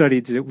it's a study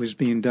that was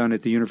being done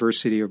at the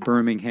University of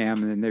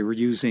Birmingham, and they were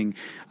using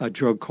a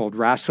drug called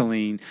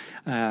Racilline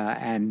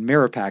and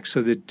Mirapax.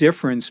 So the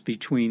difference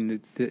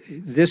between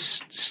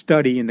this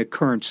study and the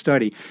current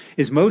study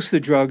is most of the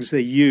drugs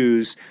they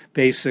use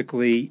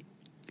basically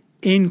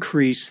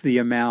increase the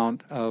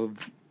amount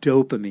of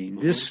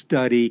dopamine. This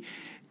study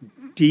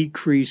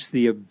decreased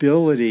the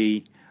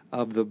ability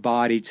of the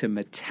body to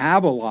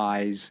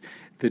metabolize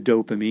the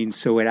dopamine,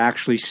 so it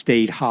actually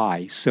stayed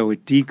high. So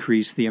it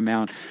decreased the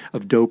amount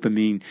of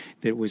dopamine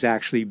that was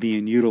actually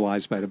being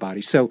utilized by the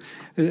body. So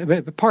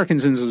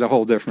Parkinson's is a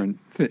whole different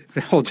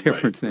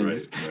thing.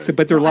 Right. So,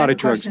 but there are a lot of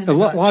drugs, a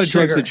lot of drugs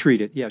sugar. that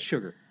treat it. Yeah,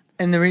 sugar.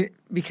 And and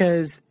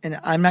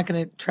I'm not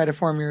going to try to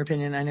form your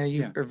opinion. I know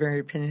you are very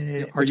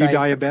opinionated. Are you I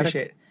diabetic?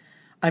 appreciate.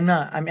 I'm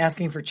not. I'm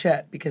asking for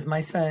Chet because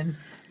my son.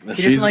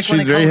 She's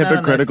very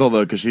hypocritical, though,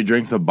 though, because she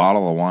drinks a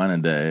bottle of wine a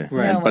day,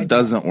 Right. No, but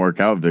doesn't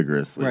work out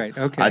vigorously. Right,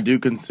 okay. I do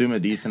consume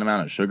a decent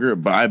amount of sugar,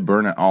 but I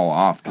burn it all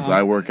off because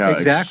I work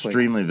out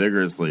extremely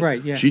vigorously.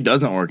 Right, yeah. She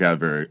doesn't work out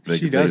very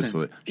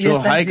vigorously. She'll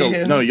Yes, I hike.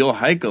 do. No, you'll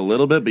hike a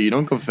little bit, but you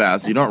don't go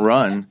fast. You don't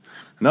run.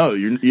 No,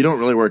 you don't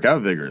really work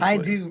out vigorously. I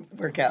do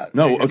work out.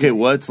 No, vigorously. okay.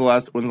 When's the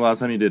last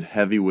time you did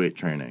heavy weight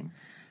training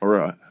or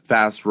a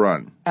fast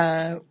run?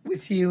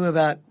 With you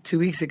about 2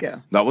 weeks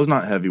ago. That was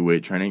not heavy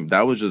weight training.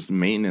 That was just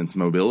maintenance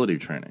mobility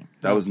training.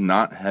 That was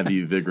not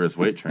heavy, vigorous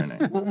weight training.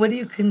 What do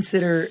you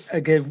consider a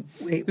good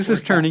weight? This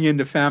is turning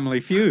into Family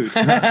Feud.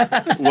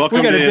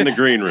 Welcome to In the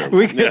Green Room.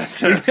 we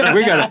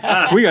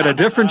got a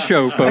different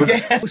show,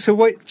 folks. Okay. So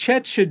what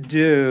Chet should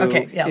do?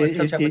 Okay, yeah, let's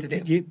tell Chet what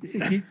to do.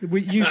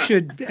 You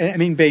should. I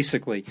mean,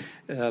 basically,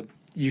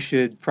 you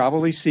should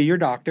probably see your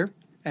doctor.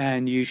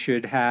 And you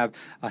should have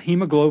a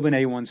hemoglobin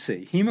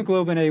A1C.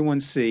 Hemoglobin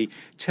A1C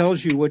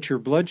tells you what your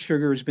blood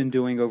sugar has been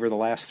doing over the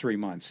last 3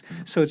 months.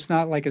 So it's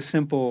not like a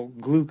simple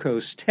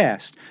glucose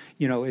test.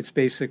 It's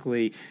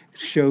basically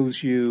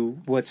shows you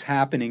what's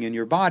happening in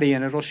your body,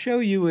 and it'll show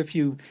you if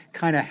you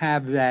kind of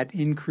have that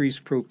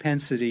increased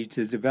propensity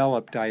to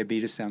develop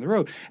diabetes down the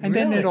road. And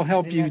then Really? it'll I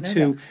help did you not know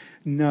to that.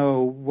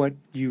 know what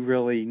you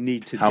really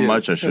need to How do.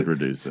 much I should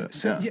reduce it.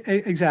 So, Yeah. yeah,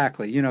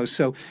 exactly.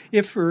 So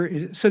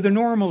the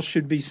normal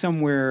should be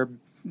somewhere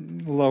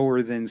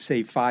lower than,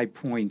 say,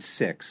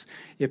 5.6.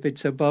 If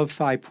it's above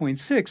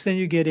 5.6, then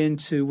you get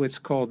into what's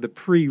called the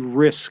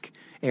pre-risk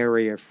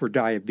area for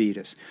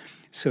diabetes.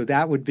 So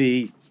that would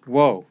be,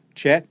 whoa,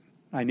 Chet,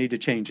 I need to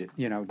change it,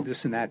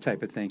 this and that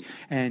type of thing.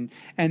 And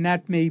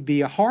that may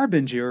be a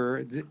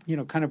harbinger,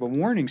 kind of a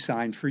warning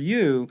sign for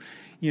you,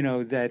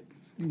 that,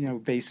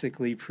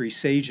 basically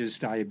presages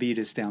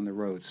diabetes down the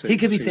road. So He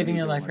could be so you saving need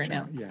your to life watch right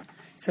now. out. Yeah.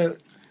 So,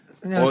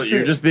 no, Well, it's true.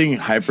 you're just being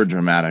hyper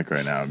dramatic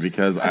right now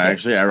because I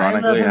actually, I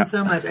ironically, love him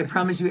so much. I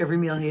promise you, every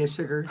meal he has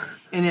sugar,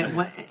 and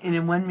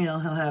in one meal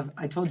he'll have,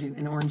 I told you,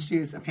 an orange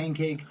juice, a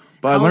pancake.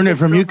 but I Call learned his it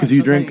from you because ex-girlfriend, you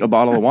she'll drink tell a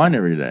bottle of wine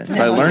every day. So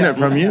No, I learned don't. it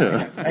from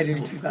you. I do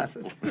 2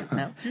 glasses.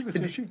 No.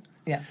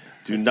 Yeah.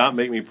 Do not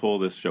make me pull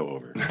this show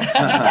over.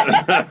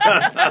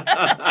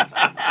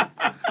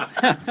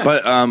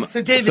 But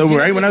So, David, do you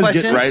right have when any I was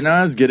questions? right now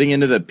I was getting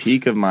into the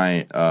peak of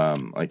my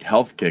like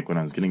health kick when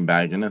I was getting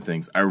back into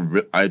things.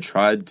 I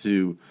tried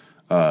to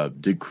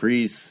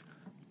decrease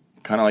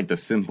kind of like the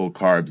simple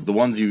carbs, the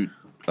ones you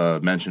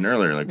mentioned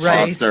earlier, like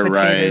Rice, pasta,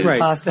 potatoes, rice,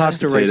 Pasta.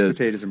 rice,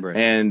 potatoes, and bread.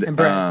 And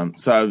bread.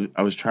 so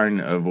I was trying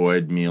to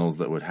avoid meals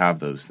that would have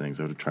those things.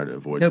 I would try to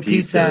avoid No pizzas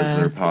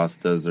pizza. or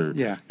pastas or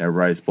Yeah.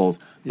 rice bowls.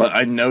 But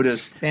I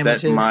noticed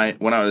Sandwiches. that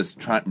when I was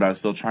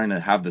still trying to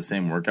have the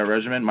same workout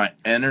regimen, my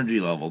energy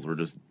levels were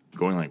just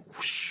going like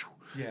whoosh.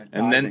 Yeah,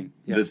 And diving.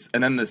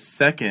 then the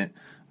second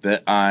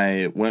that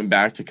I went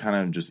back to kind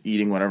of just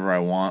eating whatever I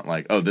want,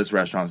 like, oh, this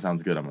restaurant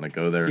sounds good, I'm going to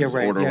go there and Yeah, just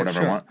right. order Yeah, whatever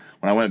sure. I want.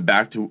 When I went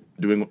back to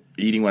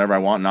eating whatever I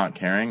want, not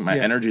caring, my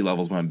Yeah. energy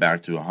levels went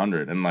back to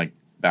 100 and like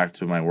back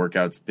to my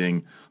workouts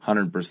being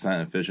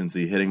 100%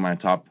 efficiency, hitting my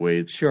top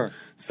weights. Sure.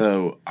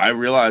 So I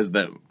realized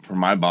that for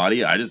my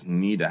body, I just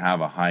need to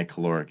have a high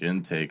caloric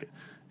intake,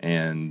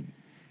 and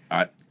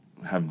I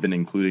have been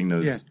including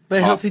those. Yeah.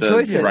 But healthy pastas,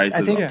 choices.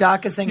 rices. I think Yeah.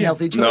 Doc is saying Yeah.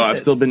 healthy choices. No, I've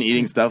still been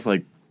eating stuff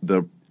like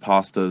the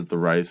pastas, the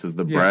rices,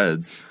 the Yeah.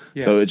 breads.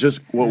 Yeah. So it's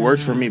just what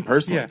works for me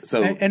personally. Yeah,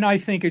 So and I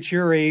think at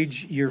your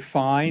age you're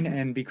fine,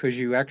 and because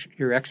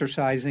you're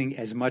exercising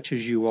as much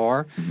as you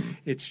are,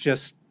 it's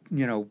just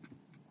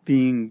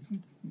being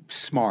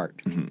smart.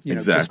 Just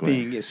Exactly.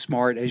 being as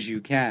smart as you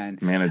can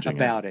Managing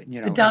about it.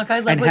 But Doc, I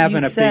love and what you having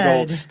a big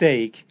old said.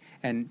 steak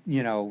and a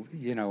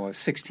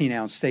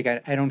 16-ounce steak.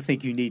 I don't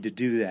think you need to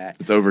do that.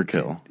 it's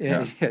overkill.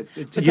 Yeah.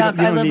 But Doc,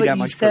 I love what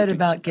you said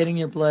about getting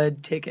your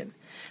blood taken,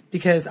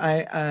 because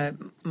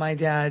my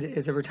dad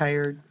is a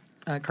retired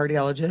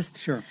cardiologist.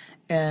 Sure.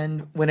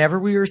 And whenever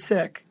we were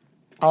sick,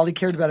 all he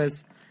cared about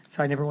is.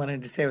 So I never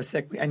wanted to say I was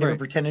sick. I never Right.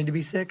 pretended to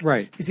be sick.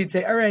 Right. Because he'd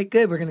say, "All right,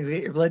 good, we're going to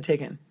get your blood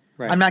taken."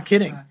 Right. I'm not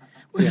kidding.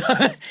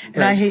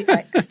 And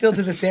I still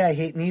to this day I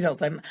hate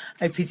needles. I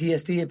have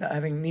PTSD about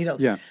having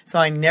needles. Yeah. So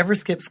I never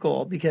skip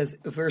school, because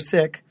if we were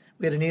sick,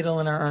 we had a needle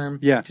in our arm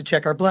Yeah. to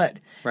check our blood.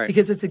 Right.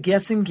 Because it's a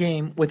guessing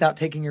game without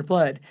taking your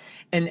blood,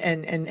 and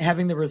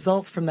having the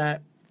results from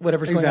that.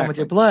 Whatever's going on with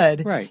Exactly. your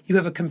blood, Right. you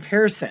have a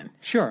comparison.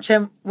 Sure.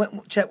 Chet,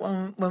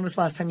 when was the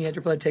last time you had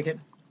your blood taken?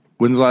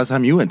 When's the last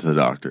time you went to the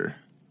doctor?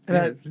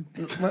 About,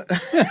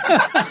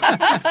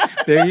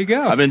 There you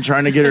go. I've been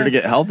trying to get her to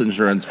get health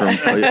insurance for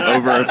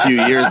over a few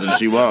years, and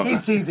she won't.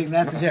 he's teasing.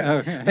 That's a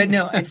joke. Okay. But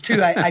no, it's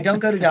true. I don't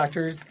go to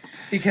doctors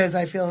because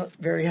I feel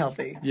very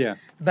healthy. Yeah.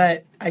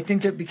 But I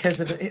think that because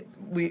of it,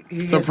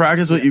 So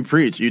practice what you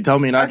preach. You tell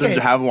me not Okay.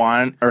 to have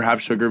wine or have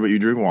sugar, but you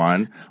drink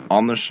wine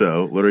on the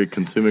show, literally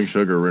consuming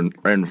sugar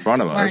right in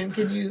front of us. Martin,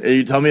 can you- And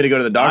you tell me to go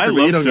to the doctor, I but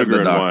you love don't go to sugar the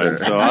and doctor. wine,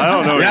 so I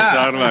don't know what you're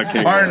talking about,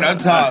 King. Martin, up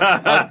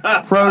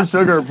top. Pro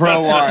sugar,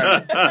 pro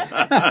wine.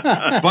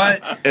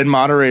 But in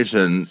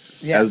moderation,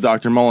 Yes. as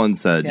Dr. Mullen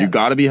said, you Yes.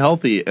 got to be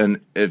healthy. And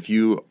if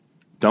you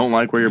don't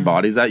like where your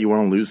body's at, you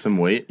want to lose some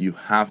weight, you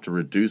have to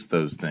reduce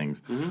those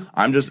things.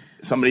 I'm just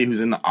somebody who's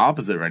in the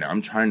opposite right now.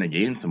 I'm trying to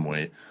gain some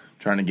weight,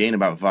 trying to gain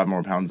about 5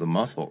 more pounds of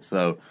muscle.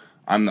 So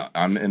I'm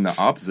in the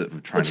opposite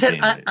of trying Well, to Chet,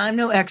 gain weight. I'm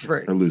no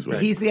expert. Or lose weight.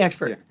 He's the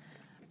expert. Yeah.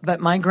 But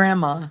my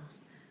grandma,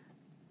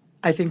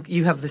 I think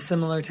you have the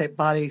similar type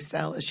body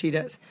style as she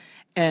does.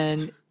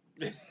 And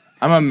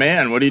I'm a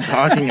man. What are you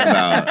talking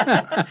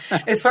about?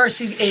 as far as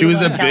she ate She was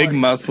a lot of big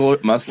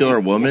calories. muscular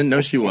woman.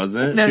 No, she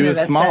wasn't. No, she no, was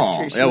that's small.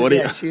 true. She Yeah, was, what do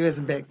you? yeah, she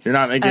wasn't big. You're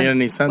not making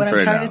any sense what I'm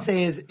right trying now. to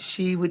say is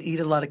she would eat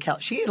a lot of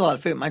calories. She ate a lot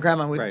of food. My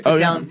grandma would Right. put Oh, yeah.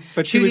 down,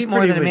 But she would was eat more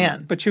pretty than a lean.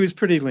 man. But she was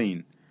pretty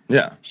lean.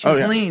 Yeah. She was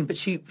yeah. lean, but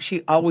she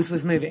always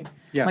was moving.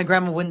 Yeah. My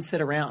grandma wouldn't sit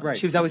around. Right.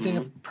 She was always doing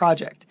a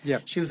project. Yeah.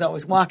 She was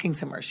always walking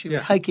somewhere. She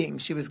was Yeah. hiking.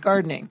 She was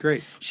gardening.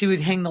 Great. She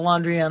would hang the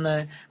laundry on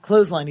the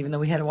clothesline, even though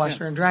we had a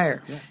washer and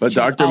dryer. But She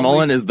was Dr. Mullen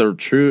always- is the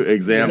true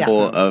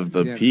example Yeah. of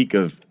the Yeah. peak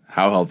of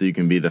how healthy you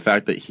can be. The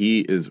fact that he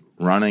is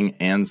running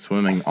and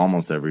swimming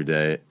almost every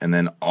day, and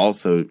then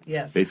also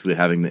basically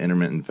having the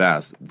intermittent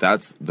fast.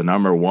 That's the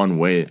number one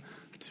way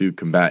to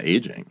combat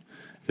aging.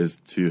 is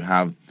to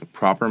have the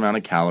proper amount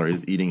of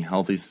calories, eating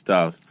healthy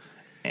stuff,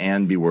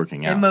 and be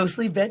working out. And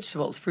mostly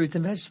vegetables, fruits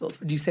and vegetables.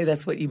 Would you say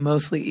that's what you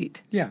mostly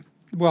eat? Yeah.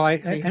 Well,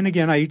 and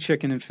again, I eat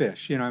chicken and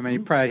fish. You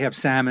Mm-hmm. probably have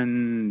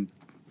salmon,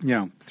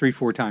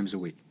 3-4 times a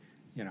week.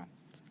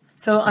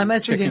 So I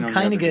must be Chicken doing on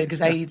kind of the good other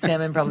because I eat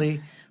salmon probably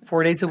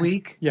 4 days a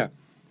week. Yeah.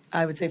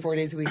 I would say 4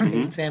 days a week I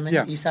eat salmon.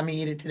 Yeah. You saw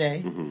me eat it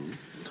today.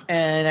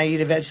 And I eat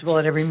a vegetable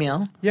at every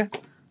meal. Yeah.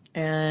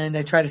 And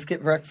I try to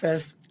skip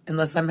breakfast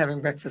unless I'm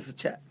having breakfast with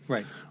Chet.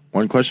 Right.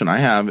 One question I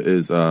have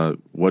is,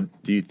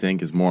 what do you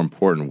think is more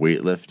important,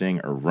 weightlifting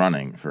or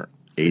running for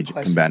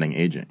question. combating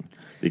aging?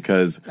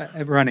 Because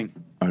Running.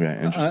 okay,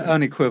 interesting.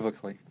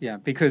 Unequivocally, yeah,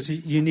 because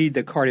you need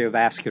the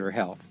cardiovascular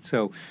health.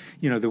 So,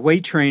 the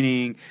weight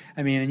training,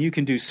 and you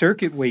can do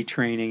circuit weight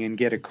training and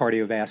get a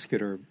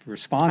cardiovascular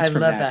response I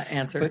from love that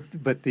answer.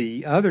 But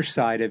the other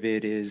side of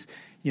it is,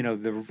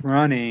 the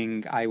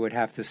running, I would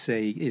have to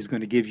say, is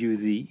going to give you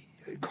the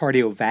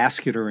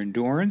cardiovascular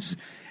endurance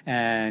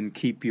and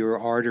keep your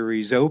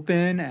arteries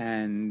open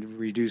and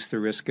reduce the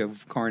risk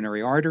of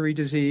coronary artery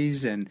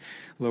disease and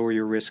lower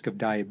your risk of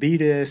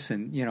diabetes.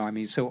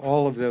 And, so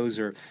all of those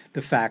are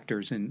the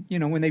factors. And,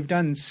 when they've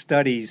done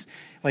studies,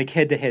 like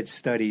head-to-head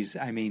studies,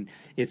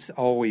 it's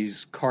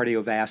always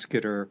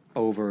cardiovascular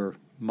over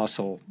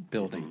muscle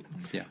building.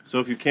 Yeah. So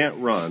if you can't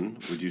run,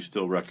 would you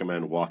still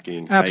recommend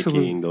walking,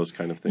 Absolutely. hiking, those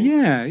kind of things?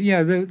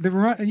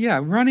 Yeah.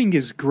 Running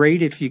is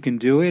great if you can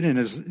do it,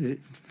 and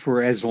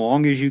for as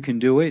long as you can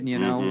do it.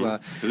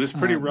 Because it's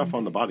pretty rough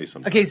on the body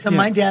sometimes. Okay, so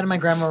my dad and my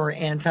grandma were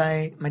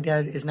my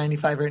dad is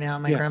 95 right now,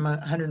 and my Yeah. grandma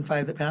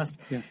 105 that passed.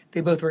 Yeah. They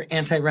both were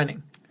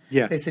anti-running.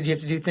 Yeah. They said you have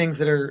to do things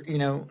that are,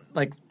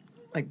 like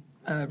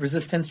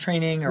resistance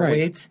training or Right.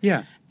 weights.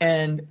 Yeah.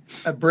 And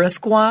a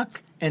brisk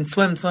walk and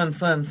swim.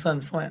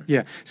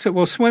 Yeah.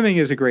 So, swimming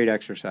is a great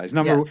exercise.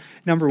 Number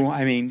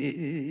one,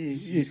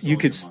 you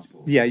could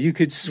swim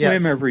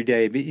Yes. every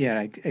day. But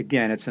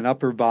again, it's an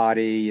upper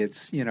body.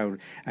 It's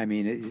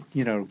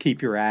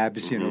keep your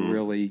abs,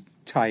 really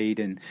tight,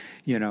 and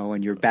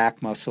and your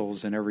back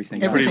muscles and everything.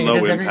 Pretty Everything low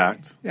does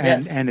impact.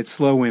 Yes. And it's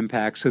low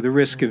impact, so the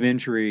risk of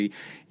injury,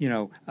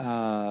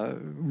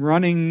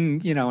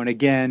 running, and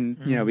again,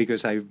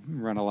 because I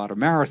run a lot of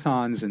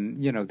marathons,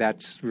 and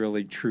that's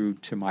really true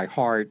to my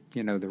heart.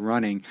 The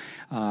running,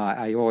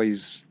 I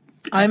always.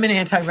 I'm an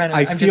anti-runner.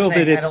 I I'm feel just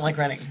saying, that I it's don't like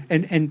running.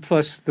 and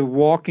plus the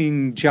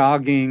walking,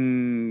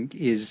 jogging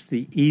is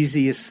the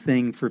easiest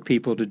thing for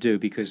people to do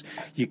because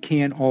you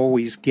can't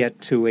always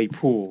get to a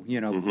pool.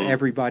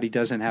 Everybody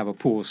doesn't have a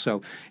pool.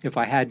 So if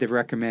I had to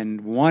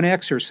recommend one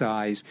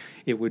exercise,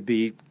 it would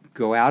be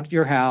go out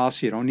your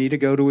house. You don't need to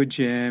go to a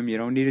gym. You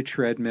don't need a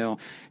treadmill.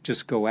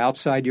 Just go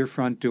outside your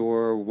front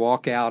door,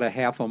 walk out a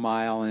half a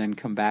mile, and then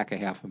come back a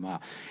half a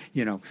mile.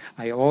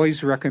 I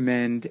always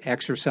recommend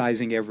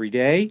exercising every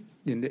day.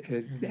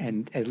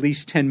 And at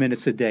least 10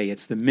 minutes a day.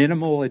 It's the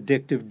minimal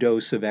addictive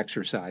dose of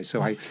exercise. So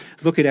I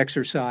look at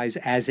exercise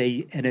as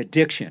an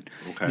addiction.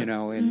 Okay.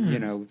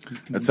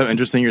 That's so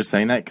interesting you're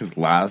saying that because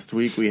last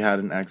week we had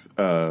an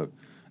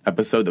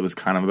episode that was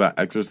kind of about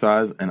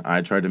exercise, and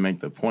I tried to make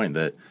the point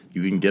that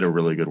you can get a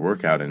really good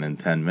workout in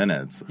 10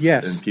 minutes.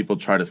 Yes. And people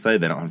try to say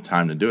they don't have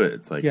time to do it.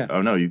 It's like, Yeah.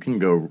 oh no, you can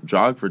go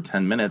jog for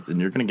 10 minutes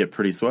and you're going to get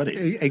pretty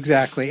sweaty.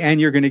 Exactly.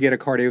 And you're going to get a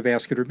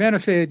cardiovascular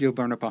benefit. You'll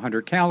burn up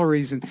 100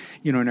 calories and,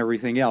 and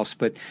everything else.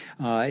 But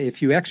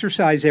if you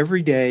exercise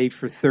every day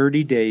for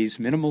 30 days,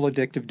 minimal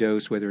addictive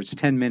dose, whether it's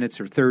 10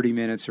 minutes or 30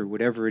 minutes or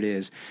whatever it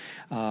is,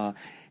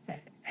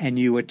 and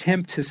you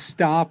attempt to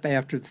stop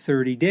after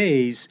 30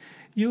 days,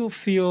 you'll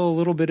feel a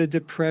little bit of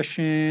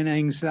depression,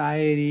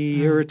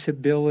 anxiety,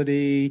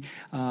 irritability,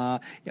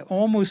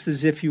 almost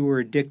as if you were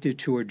addicted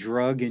to a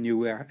drug and you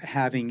were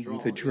having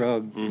the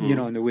drug,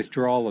 and the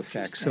withdrawal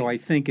effect. So I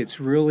think it's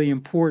really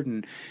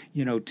important,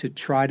 to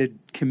try to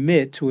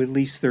commit to at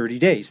least 30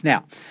 days.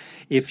 Now,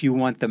 if you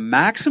want the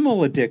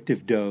maximal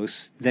addictive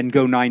dose, then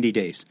go 90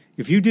 days.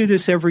 If you do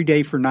this every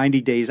day for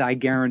 90 days, I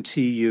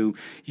guarantee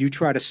you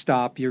try to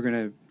stop, you're going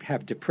to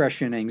have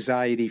depression,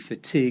 anxiety,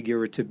 fatigue,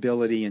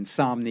 irritability,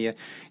 insomnia,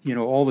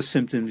 all the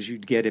symptoms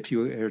you'd get if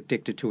you are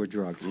addicted to a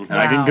drug. And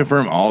I can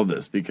confirm all of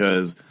this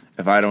because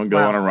if I don't go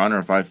on a run or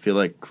if I feel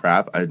like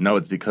crap, I know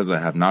it's because I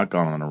have not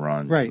gone on a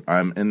run. Right.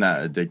 I'm in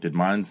that addicted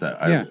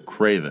mindset. I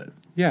crave it.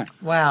 Yeah.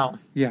 Wow.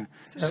 Yeah.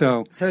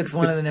 So it's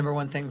one of the number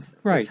one things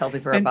Right. that's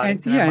healthy for our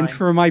bodies. And our and mind.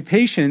 for my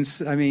patients,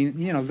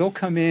 they'll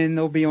come in,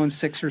 they'll be on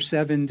 6 or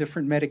 7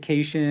 different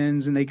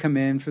medications, and they come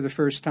in for the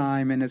first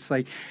time, and it's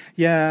like,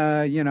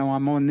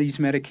 I'm on these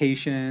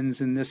medications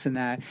and this and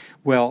that.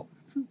 Well,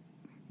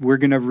 we're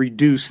going to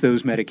reduce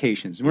those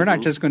medications. We're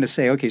not just going to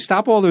say, okay,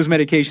 stop all those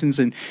medications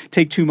and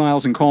take 2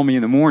 miles and call me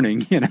in the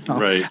morning.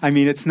 Right.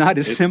 It's not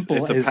as simple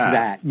it's a as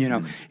path.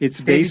 that. It's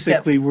Baby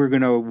basically steps. we're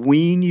going to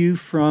wean you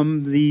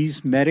from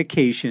these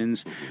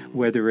medications,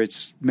 whether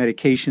it's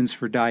medications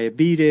for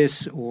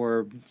diabetes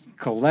or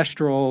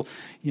cholesterol,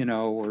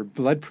 or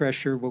blood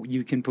pressure. Well,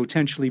 you can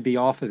potentially be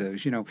off of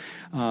those. I don't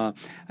know.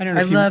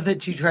 I love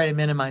that you try to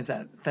minimize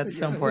that That's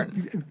so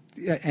important.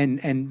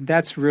 And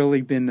that's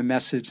really been the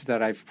message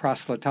that I've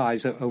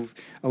proselytized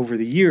over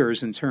the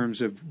years in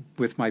terms of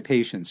with my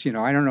patients. You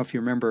know, I don't know if you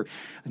remember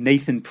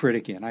Nathan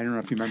Pritikin. I don't know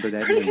if you remember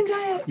that. Pritikin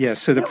diet. Yeah,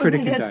 so the that was my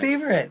Pritikin dad's diet.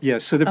 favorite. Yeah,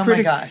 so the oh Pritikin.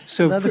 my gosh,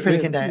 So love the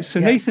Pritikin diet. So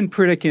yes. Nathan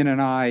Pritikin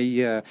and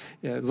I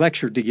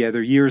lectured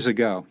together years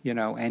ago. You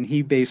know, and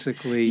he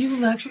basically. You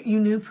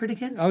knew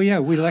Pritikin? Oh yeah,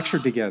 we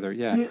lectured together.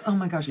 Yeah. Oh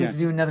my gosh, we have to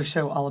do another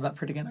show all about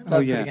Pritikin. I love Oh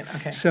yeah. Pritikin.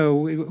 Okay. So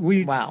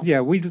we Wow.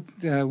 yeah we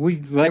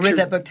lectured. I read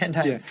that book 10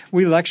 times. Yeah,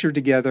 we lectured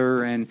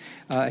together, and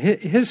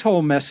his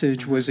whole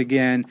message was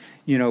again,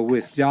 you know,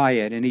 with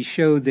diet, and he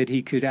showed that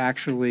he could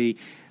actually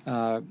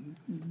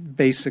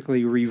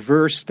basically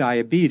reverse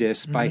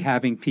diabetes by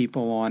having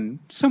people on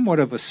somewhat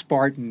of a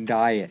Spartan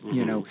diet,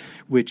 you know,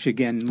 which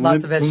again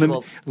Lots of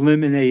vegetables.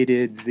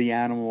 eliminated the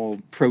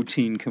animal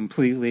protein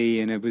completely,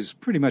 and it was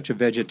pretty much a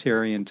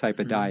vegetarian type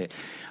of diet.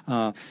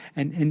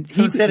 And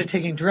So instead of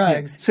taking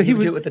drugs, so he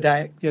would do it with the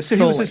diet. Yeah, so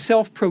he was solely. a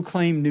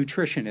self-proclaimed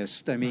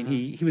nutritionist. I mean,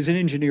 he was an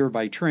engineer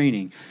by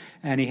training,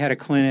 and he had a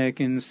clinic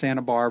in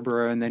Santa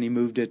Barbara, and then he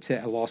moved it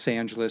to Los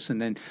Angeles,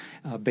 and then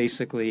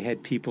basically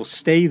had people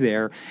stay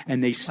there,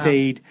 and they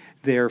stayed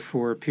there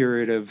for a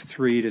period of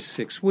 3 to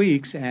 6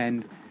 weeks,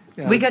 and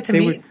We got to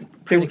meet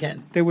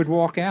Pritikin. They would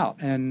walk out,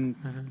 and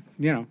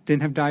you know,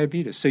 didn't have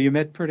diabetes. So you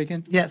met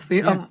Pritikin? Yes,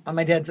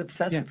 my dad's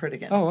obsessed with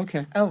Pritikin. Oh,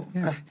 okay. Oh,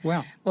 Yeah.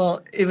 Wow.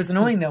 Well, it was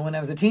annoying though when I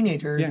was a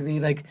teenager Yeah. to be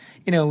like,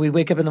 you know, we'd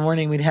wake up in the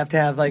morning, we'd have to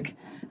have like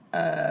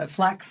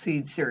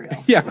flaxseed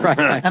cereal. Yeah,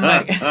 right. I'm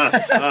like,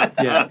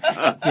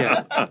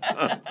 Yeah.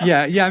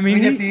 I mean,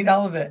 we'd have to eat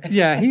all of it.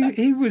 yeah,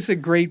 he was a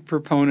great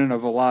proponent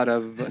of a lot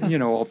of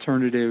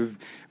alternative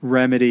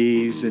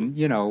remedies, and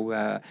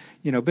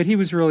but he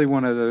was really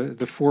one of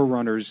the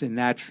forerunners in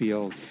that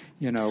field.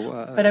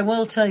 But I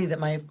will tell you that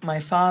my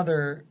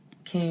father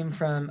came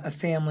from a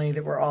family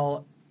that were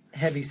all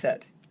heavy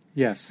set.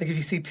 Yes. Like if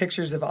you see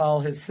pictures of all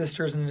his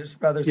sisters and his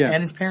brothers Yeah.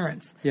 and his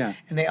parents, Yeah.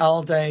 and they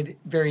all died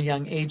very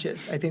young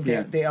ages. I think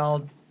Yeah. they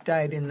all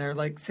died in their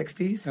like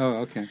 60s. Oh,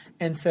 okay.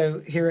 And so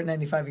here at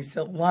 95, he's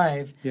still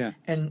alive. Yeah.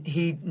 And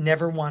he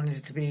never wanted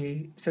it to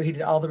be. So he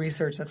did all the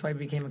research. That's why he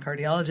became a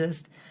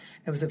cardiologist.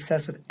 And was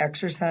obsessed with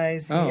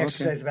exercise. Oh, He okay.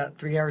 exercised about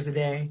 3 hours a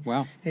day.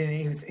 Wow. And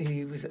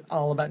he was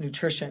all about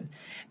nutrition.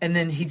 And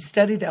then he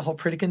studied that whole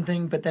Pritikin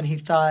thing, but then he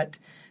thought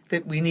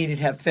that we needed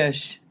to have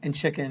fish and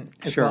chicken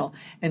as Sure. well.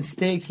 And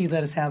steak he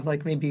let us have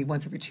like maybe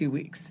once every 2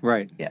 weeks.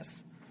 Right.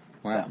 Yes.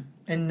 Wow. So,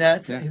 and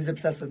nuts. Yeah. He was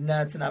obsessed with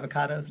nuts and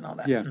avocados and all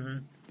that. Yeah.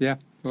 Mhm. Yeah.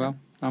 Well,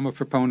 I'm a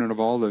proponent of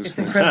all those It's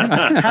things.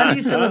 incredible. How do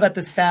you feel about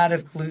this fad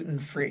of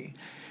gluten-free?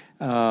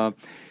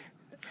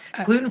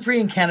 Gluten-free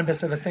and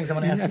cannabis are the things I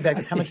want to ask you about,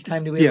 because how much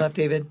time do we have Yeah. left,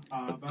 David?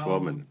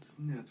 12 minutes.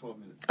 Yeah, 12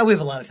 minutes. Oh, we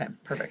have a lot of time.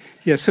 Perfect.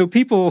 Yeah, so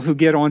people who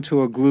get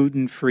onto a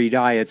gluten-free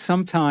diet,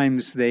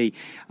 sometimes they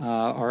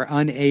are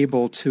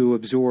unable to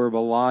absorb a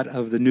lot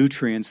of the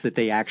nutrients that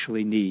they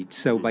actually need.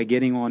 So by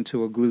getting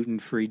onto a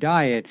gluten-free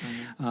diet,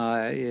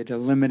 it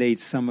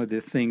eliminates some of the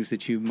things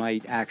that you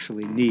might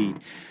actually need.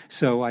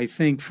 So I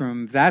think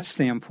from that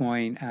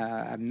standpoint,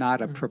 I'm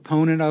not a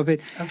proponent of it.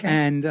 Okay.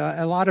 And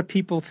a lot of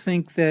people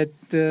think that,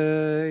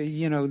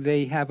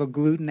 they have a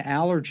gluten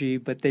allergy,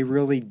 but they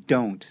really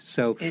don't.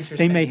 So they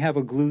Interesting. may have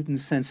a gluten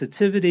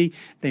sensitivity,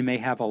 they may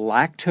have a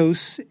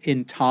lactose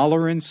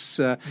intolerance,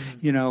 or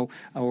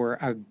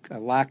a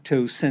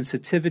lactose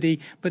sensitivity,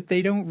 but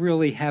they don't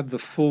really have the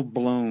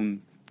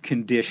full-blown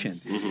condition.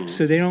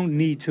 So they don't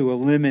need to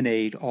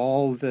eliminate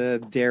all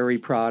the dairy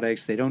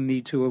products. They don't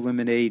need to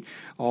eliminate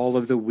all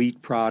of the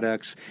wheat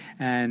products.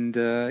 And,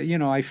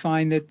 I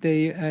find that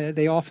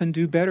they often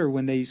do better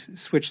when they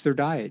switch their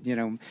diet.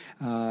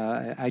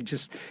 I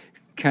just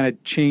kind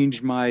of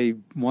changed my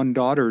one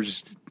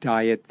daughter's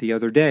diet the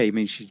other day. I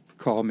mean, she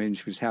called me and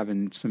she was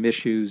having some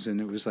issues, and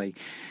it was like,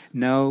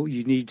 no,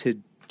 you need to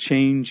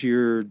change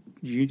your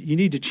you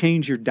need to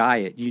change your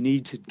diet. You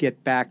need to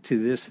get back to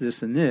this,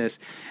 and this.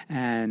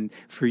 And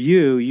for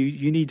you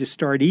need to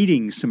start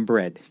eating some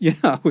bread. It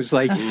was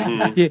like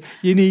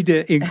you need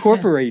to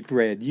incorporate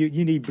bread.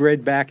 You need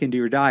bread back into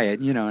your diet.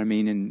 You know what I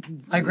mean?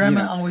 And My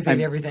grandma always ate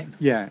everything.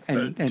 Yeah.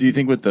 So And do you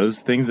think with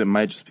those things it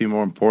might just be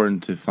more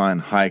important to find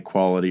high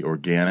quality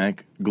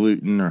organic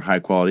gluten or high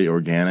quality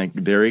organic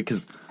dairy?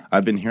 Because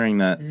I've been hearing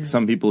that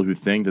some people who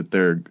think that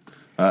they're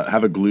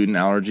have a gluten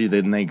allergy,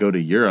 then they go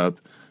to Europe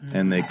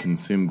and they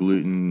consume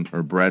gluten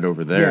or bread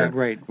over there, Yeah,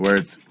 right. where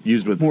it's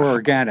used with more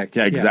organic.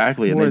 Yeah,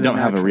 exactly, and more they than don't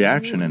have a natural.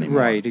 reaction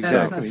anymore. Right, That's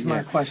exactly. a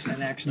smart question,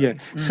 actually.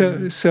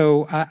 Yeah.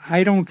 So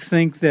I don't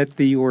think that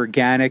the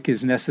organic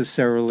is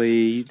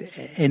necessarily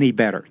any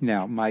better.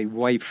 Now, my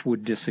wife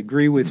would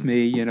disagree with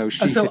me. She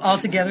So said,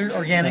 altogether,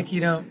 organic.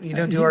 You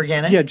don't do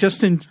organic. yeah,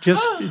 just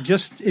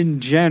in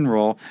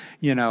general,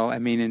 I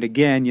mean, and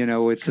again,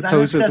 it's 'Cause I'm obsessed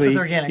with supposedly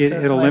organic, it so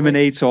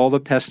eliminates all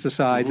the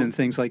pesticides and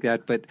things like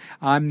that. But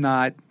I'm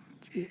not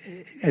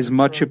as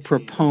much a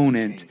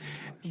proponent.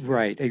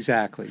 Right,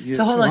 exactly.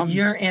 So hold on, I'm-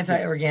 you're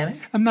anti-organic.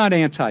 I'm not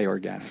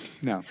anti-organic.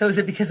 No. So is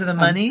it because of the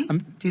money? Do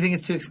you think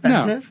it's too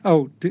expensive?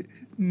 No.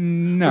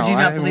 No, Or do you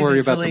not I believe worry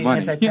it's about really the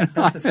money.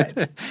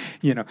 anti-pesticides?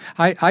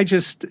 I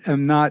just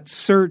am not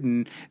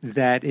certain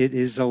that it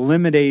is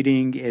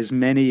eliminating as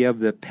many of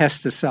the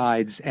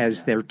pesticides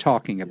as they're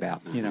talking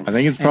about. I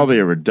think it's probably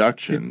a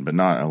reduction, but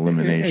not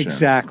elimination.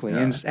 Exactly, Yeah.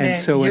 and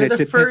Man, so you're and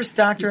the it first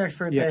doctor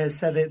expert Yeah. that has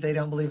said that they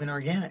don't believe in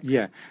organics.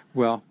 Yeah,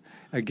 well,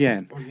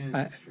 again,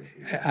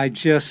 I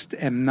just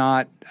am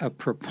not a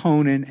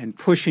proponent and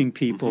pushing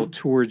people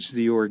towards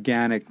the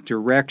organic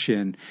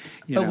direction.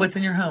 But what's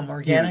in your home,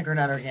 organic or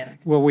not organic?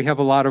 Well, we have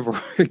a lot of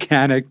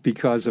organic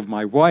because of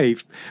my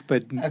wife,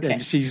 but Okay.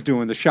 and she's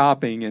doing the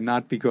shopping and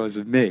not because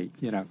of me.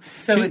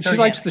 So she, it's she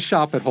likes organic. to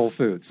shop at Whole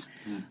Foods.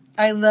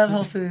 I love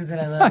Whole Foods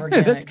and I love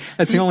organic.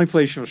 That's the only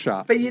place she'll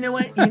shop. But you know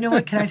what?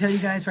 Can I tell you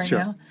guys right Sure.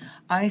 now?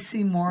 I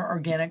see more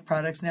organic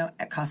products now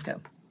at Costco.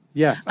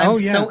 Yeah. I'm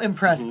yeah. so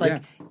impressed.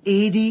 Like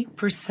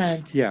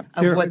 80% Yeah.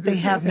 of They're- what they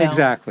have now.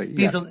 exactly,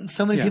 Because yeah.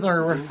 so many Yeah. people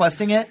are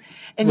requesting it.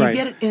 And Right.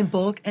 you get it in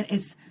bulk and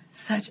it's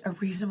such a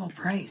reasonable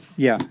price.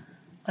 Yeah.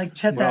 Like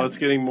check Well, that. it's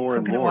getting more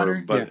and coconut more,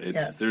 water. but Yeah. it's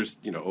Yes. there's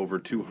over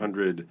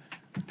 200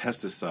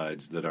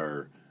 pesticides that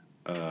are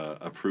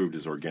approved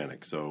as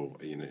organic. So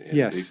and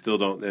Yes. they still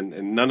don't,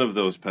 and none of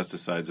those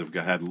pesticides have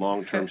had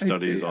long-term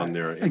studies on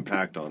their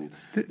impact on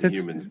that's-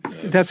 humans.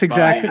 that's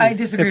exactly- I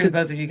disagree That's with it.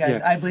 both of you guys.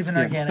 Yeah. I believe in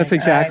Yeah. organic. That's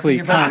exactly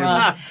I think you're both kind of-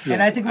 wrong. yeah.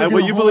 And I think we'll do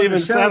Well, a you whole believe other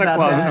in show Santa about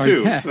Claus that.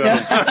 too. So.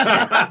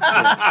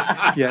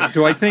 Yeah.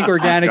 Do I think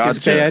organic is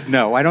Gotcha. bad?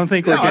 No, I don't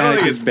think No, I organic don't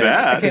think is it's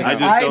bad. Okay, I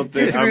just don't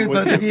think disagree I'm with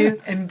both with of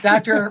you. And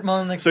Dr.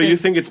 Mullen. So you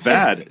think it's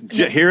bad?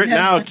 Hear it no,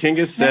 now. no, King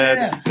has no, no, said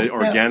no, that no.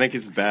 organic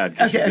is bad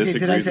because Okay, she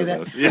did I disagrees say with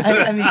that? us.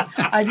 Yeah. I mean,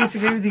 I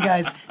disagree with you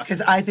guys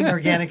because I think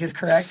organic is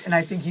correct, and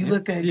I think you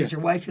look good because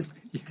your wife is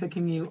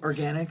cooking you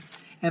organic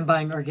and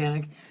buying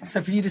organic.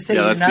 So for you to say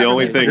Yeah, you're that's not the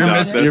only really thing, You're, Doc.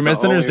 organic- That's you're the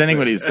misunderstanding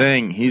only what he's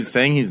saying. He's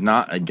saying he's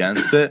not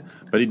against it,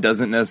 but he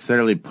doesn't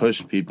necessarily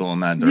push people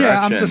in that direction.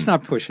 Yeah, I'm just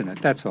not pushing it.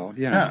 That's all.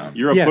 Yeah.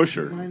 You're a Yeah.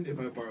 pusher. Mind if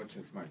I borrow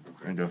Chet's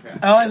microphone? Go.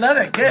 Oh, I love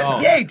it. Good.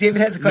 No. Yay,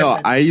 David has a question.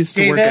 No, I used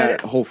to work David?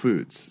 at Whole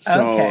Foods.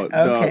 So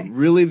Okay.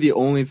 really the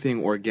only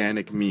thing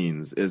organic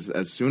means is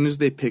as soon as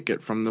they pick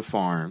it from the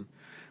farm,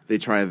 they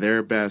try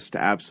their best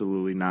to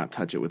absolutely not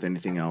touch it with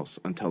anything else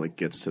until it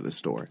gets to the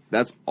store.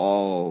 That's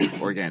all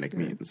organic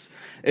means.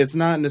 It's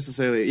not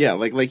necessarily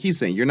like he's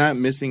saying, you're not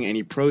missing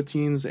any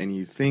proteins,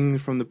 anything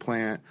from the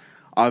plant.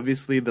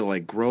 Obviously the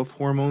growth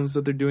hormones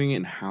that they're doing it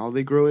and how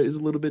they grow it is a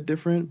little bit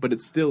different, but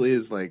it still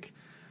is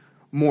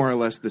more or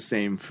less the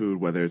same food,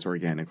 whether it's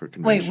organic or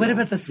conventional. Wait, what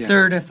about the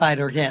certified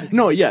organic?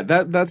 No, yeah,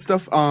 that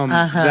stuff.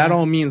 That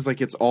all means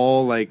it's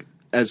all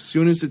as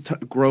soon as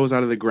it grows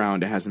out of the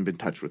ground, it hasn't been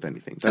touched with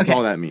anything. That's Okay.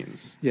 all that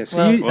means. Yeah, so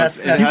Well, you, Well, That's-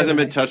 it hasn't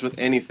been touched with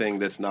anything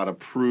that's not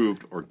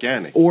approved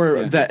organic.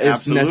 Or that is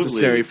Absolutely.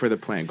 necessary for the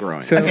plant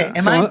growing. So- Okay,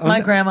 and So my, on my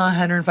the- grandma,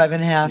 105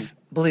 and a half,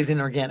 believed in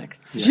organic.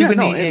 She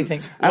wouldn't eat and anything.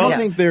 I don't Yes.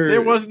 think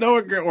there was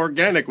no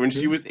organic when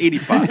she was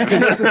 85.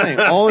 That's the thing.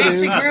 All it Hey, is.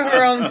 she grew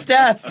her own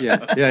stuff.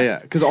 Yeah.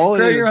 Because all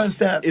Grow it your own is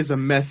stuff. is a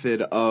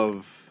method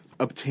of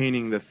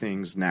obtaining the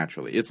things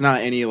naturally. It's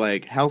not any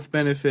health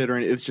benefit or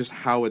it's just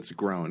how it's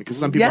grown. Because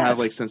some people have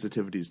Yes.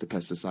 sensitivities to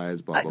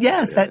pesticides. Blah blah.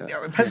 Yes, blah. that Yeah.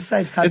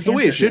 pesticides cause It's the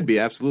way it cancer. should be,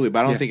 absolutely. But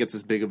I don't Yeah. think it's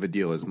as big of a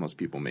deal as most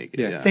people make it.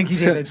 Yeah. Yeah. Thank you,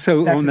 So, David.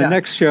 so Back on to the Doc.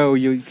 next show,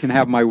 you can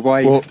have my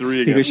wife Well,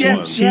 Three because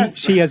against she, one. Yes.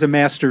 she has a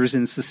master's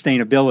in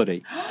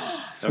sustainability.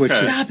 Which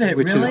Okay. is, Stop it,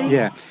 which really? Is,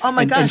 yeah. Oh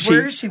my And- gosh, and she-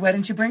 where is she? Why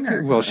didn't you bring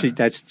her? Well, she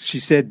said,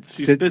 She's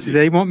 "Do busy.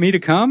 they want me to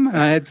come?"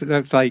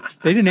 It's like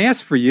they didn't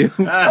ask for you.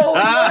 Oh,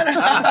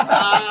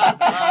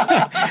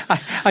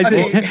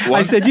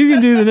 I said you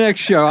can do the next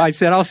show. I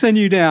said I'll send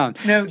you down.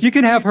 No. You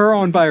can have her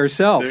on by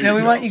herself. There no,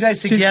 we you want you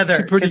guys She's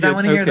together pretty because I good.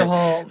 want to hear the Okay.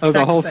 whole the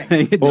sex whole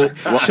thing.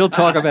 thing. She'll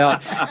talk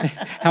about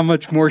how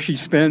much more she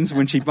spends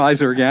when she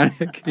buys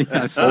organic.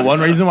 Yes. Well, one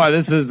reason why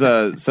this is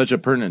such a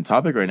pertinent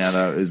topic right now,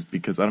 though, is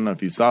because I don't know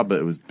if you saw, but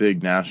it was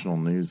big national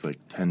news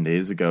 10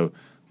 days ago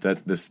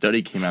that the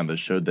study came out that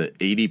showed that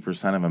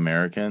 80% of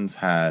Americans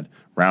had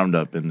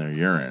Roundup in their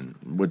urine,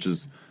 which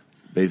is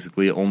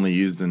basically only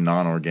used in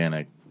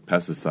non-organic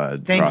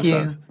pesticide Thank you.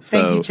 process.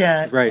 Thank you,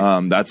 Chad. Right.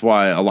 That's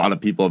why a lot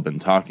of people have been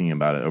talking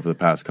about it over the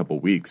past couple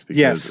of weeks because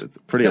Yes. it's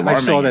pretty Yeah, I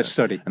alarming. saw that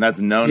study. And that's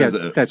known Yeah, as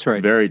a that's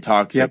right. very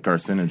toxic Yep.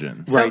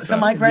 carcinogen. So, Right. so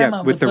my grandma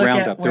Yeah, would with the look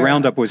Roundup. at The where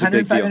Roundup was a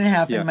big 105 deal. and a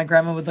half, Yeah. and my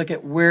grandma would look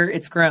at where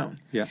it's grown.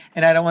 Yeah.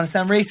 And I don't want to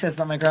sound racist,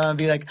 but my grandma would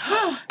be like,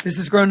 oh, this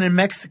is grown in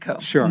Mexico.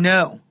 Sure.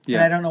 No. Yeah.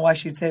 And I don't know why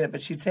she'd say that,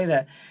 but she'd say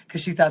that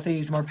because she thought they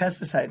used more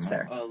pesticides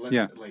there.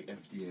 Yeah.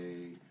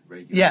 FDA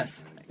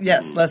regulations.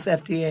 Yes, less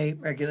FDA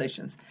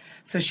regulations.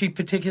 So she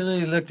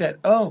particularly looked at,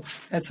 oh,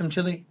 that's from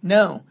Chile.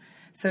 No.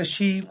 So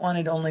she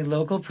wanted only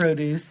local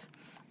produce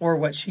or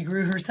what she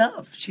grew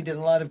herself. She did a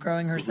lot of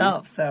growing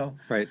herself. So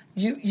Right.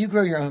 you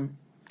grow your own.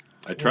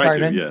 I try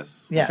Garden. to,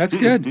 yes. Yes. That's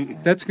good.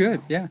 That's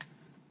good. Yeah.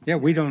 Yeah.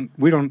 We don't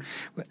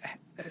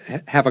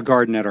have a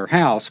garden at our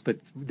house, but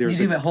You there's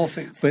do at Whole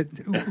Foods. But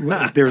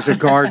there's a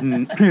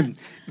garden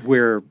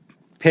where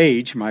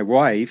Paige, my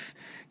wife,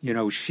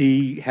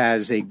 she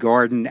has a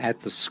garden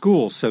at the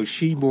school, so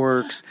she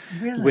works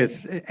Really?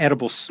 with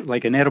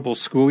like an edible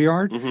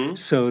schoolyard.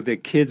 So the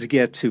kids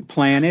get to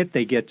plant it,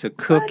 they get to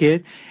cook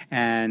it,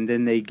 and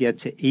then they get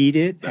to eat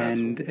it. That's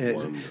and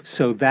wonderful.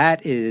 so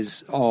that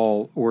is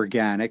all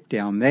organic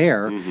down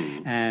there.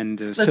 And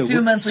Let's do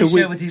a monthly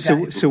show with you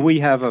guys. So we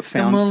have a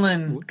The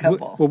Mullen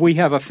couple. Well, we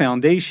have a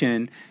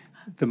foundation,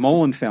 the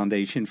Mullen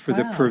Foundation, for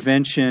the Wow.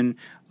 prevention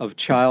of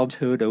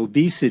childhood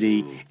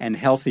obesity and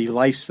healthy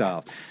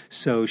lifestyle.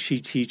 So she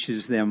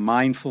teaches them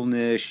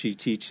mindfulness. She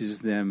teaches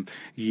them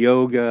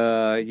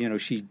yoga.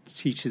 She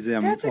teaches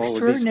them That's all of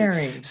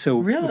extraordinary. these things. So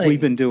Really? we've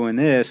been doing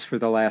this for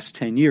the last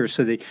 10 years.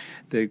 So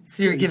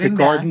So you're giving the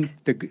garden,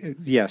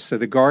 back. So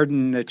the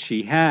garden that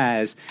she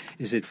has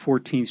is at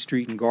 14th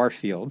Street in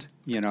Garfield.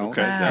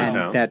 Okay, and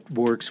downtown. that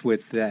works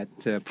with that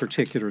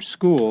particular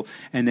school,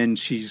 and then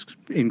she's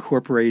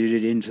incorporated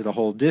it into the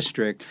whole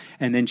district,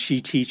 and then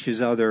she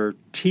teaches other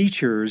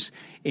teachers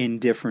in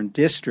different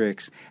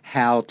districts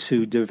how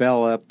to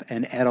develop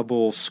an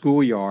edible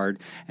schoolyard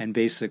and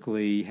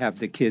basically have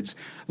the kids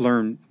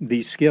learn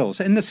these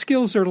skills. And the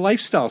skills are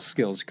lifestyle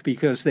skills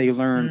because they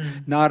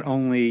learn not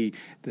only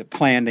the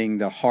planting,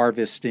 the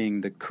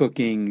harvesting, the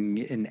cooking,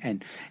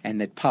 and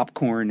that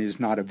popcorn is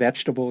not a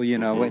vegetable,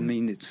 I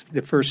mean, it's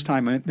the first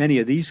time many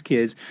of these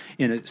kids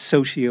in a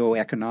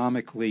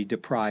socioeconomically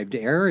deprived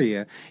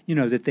area,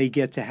 that they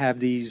get to have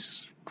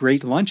these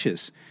great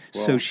lunches.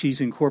 So she's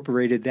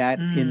incorporated that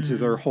into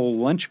their whole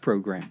lunch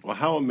program. Well,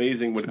 how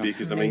amazing would it be?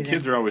 Because,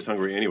 kids are always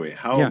hungry anyway.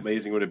 How Yeah.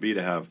 amazing would it be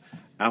to have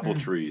apple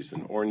trees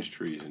and orange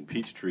trees and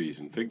peach trees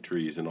and fig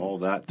trees and all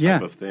that type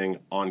Yeah. of thing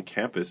on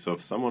campus? So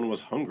if someone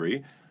was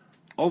hungry,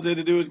 all they had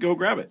to do is go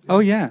grab it. Oh,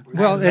 yeah.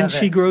 Well, love and it.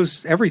 she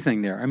grows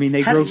everything there. I mean,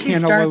 they How grow did she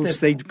start cantaloupes, this?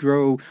 they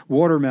grow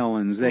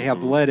watermelons, they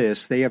have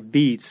lettuce, they have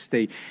beets.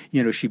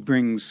 She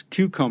brings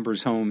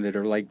cucumbers home that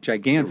are like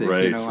gigantic.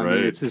 Right, I mean,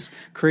 right. it's just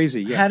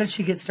crazy. Yeah. How did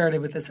she get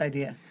started with this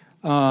idea?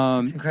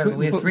 It's incredible.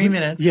 We have 3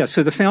 minutes. Yeah,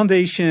 so the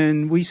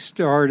foundation, we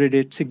started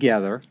it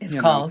together. It's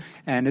called?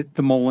 And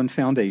the Mullen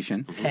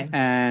Foundation. Okay.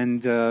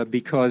 And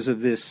because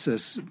of this,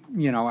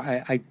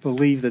 I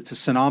believe that the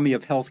tsunami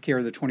of healthcare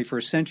of the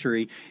 21st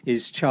century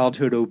is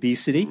childhood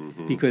obesity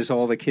because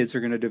all the kids are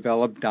going to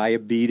develop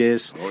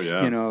diabetes. Oh,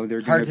 yeah.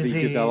 They're Heart going to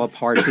disease. develop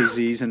heart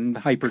disease and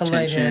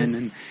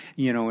hypertension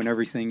Colitis. and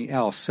everything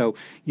else. So,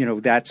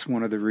 that's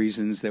one of the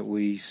reasons that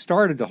we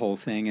started the whole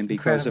thing. And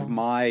because of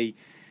Incredible. my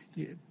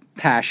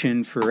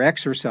passion for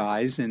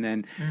exercise and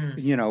then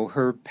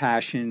her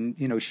passion,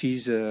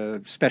 she's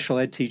a special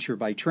ed teacher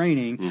by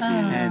training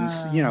and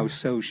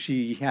so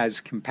she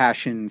has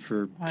compassion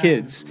for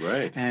kids,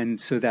 Right.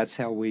 and so that's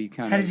how we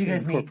kind How of did you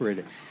guys meet? incorporate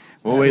it.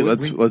 Well, wait.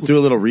 Let's do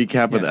a little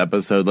recap of the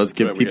episode. Let's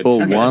give right, we got people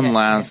 2 minutes. one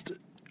last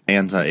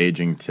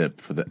anti-aging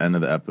tip for the end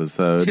of the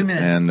episode, 2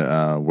 minutes.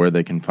 and where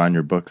they can find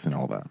your books and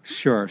all that.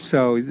 Sure.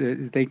 So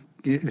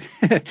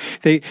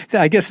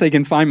I guess they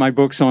can find my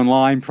books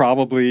online,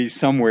 probably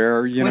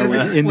somewhere. What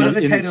are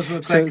the titles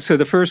real quick? So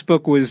the first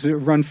book was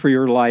Run for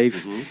Your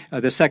Life.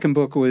 The second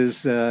book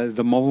was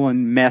The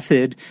Mullen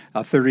Method,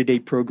 a 30-day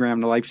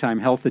program to lifetime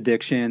health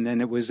addiction. Then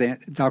it was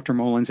Dr.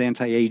 Mullen's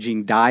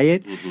Anti-Aging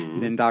Diet.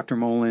 Then Dr.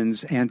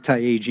 Mullen's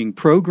Anti-Aging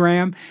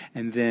Program,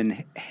 and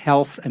then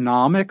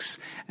Health-onomics.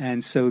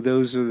 And so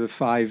those are the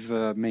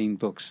 5 main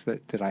books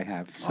that I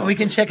have. So we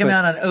can check them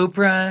out on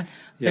Oprah,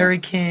 Larry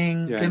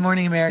King, Yeah. Good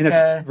Morning And America.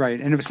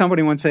 And if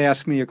somebody wants to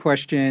ask me a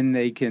question,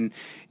 they can,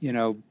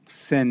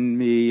 send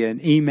me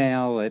an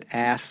email at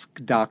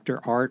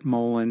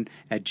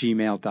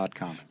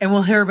askdrartmullen@gmail.com. And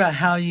we'll hear about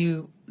how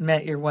you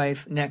met your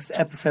wife next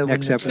episode when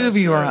the 2 of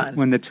you are on.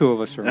 When the 2 of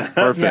us are on.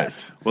 Perfect.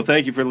 Yes. Well,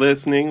 thank you for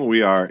listening.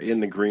 We are in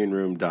the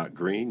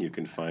greenroom.green. You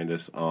can find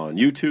us on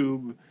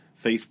YouTube,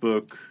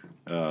 Facebook,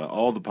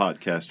 all the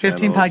podcast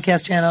channels. 15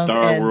 podcast channels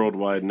Star and-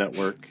 Worldwide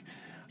Network.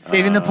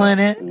 Saving the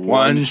Planet.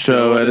 One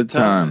show at a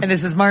time. And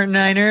this is Martin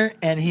Niner,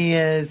 and he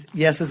is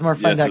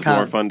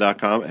yesismorefun.com.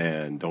 YesIsMoreFun.com.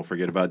 And don't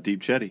forget about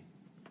Deep Chetty.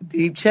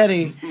 Deep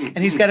Chetty. And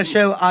he's got a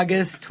show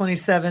August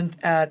 27th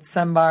at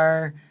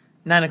Sunbar,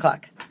 9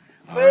 o'clock.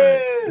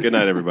 Good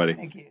night, everybody.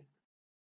 Thank you.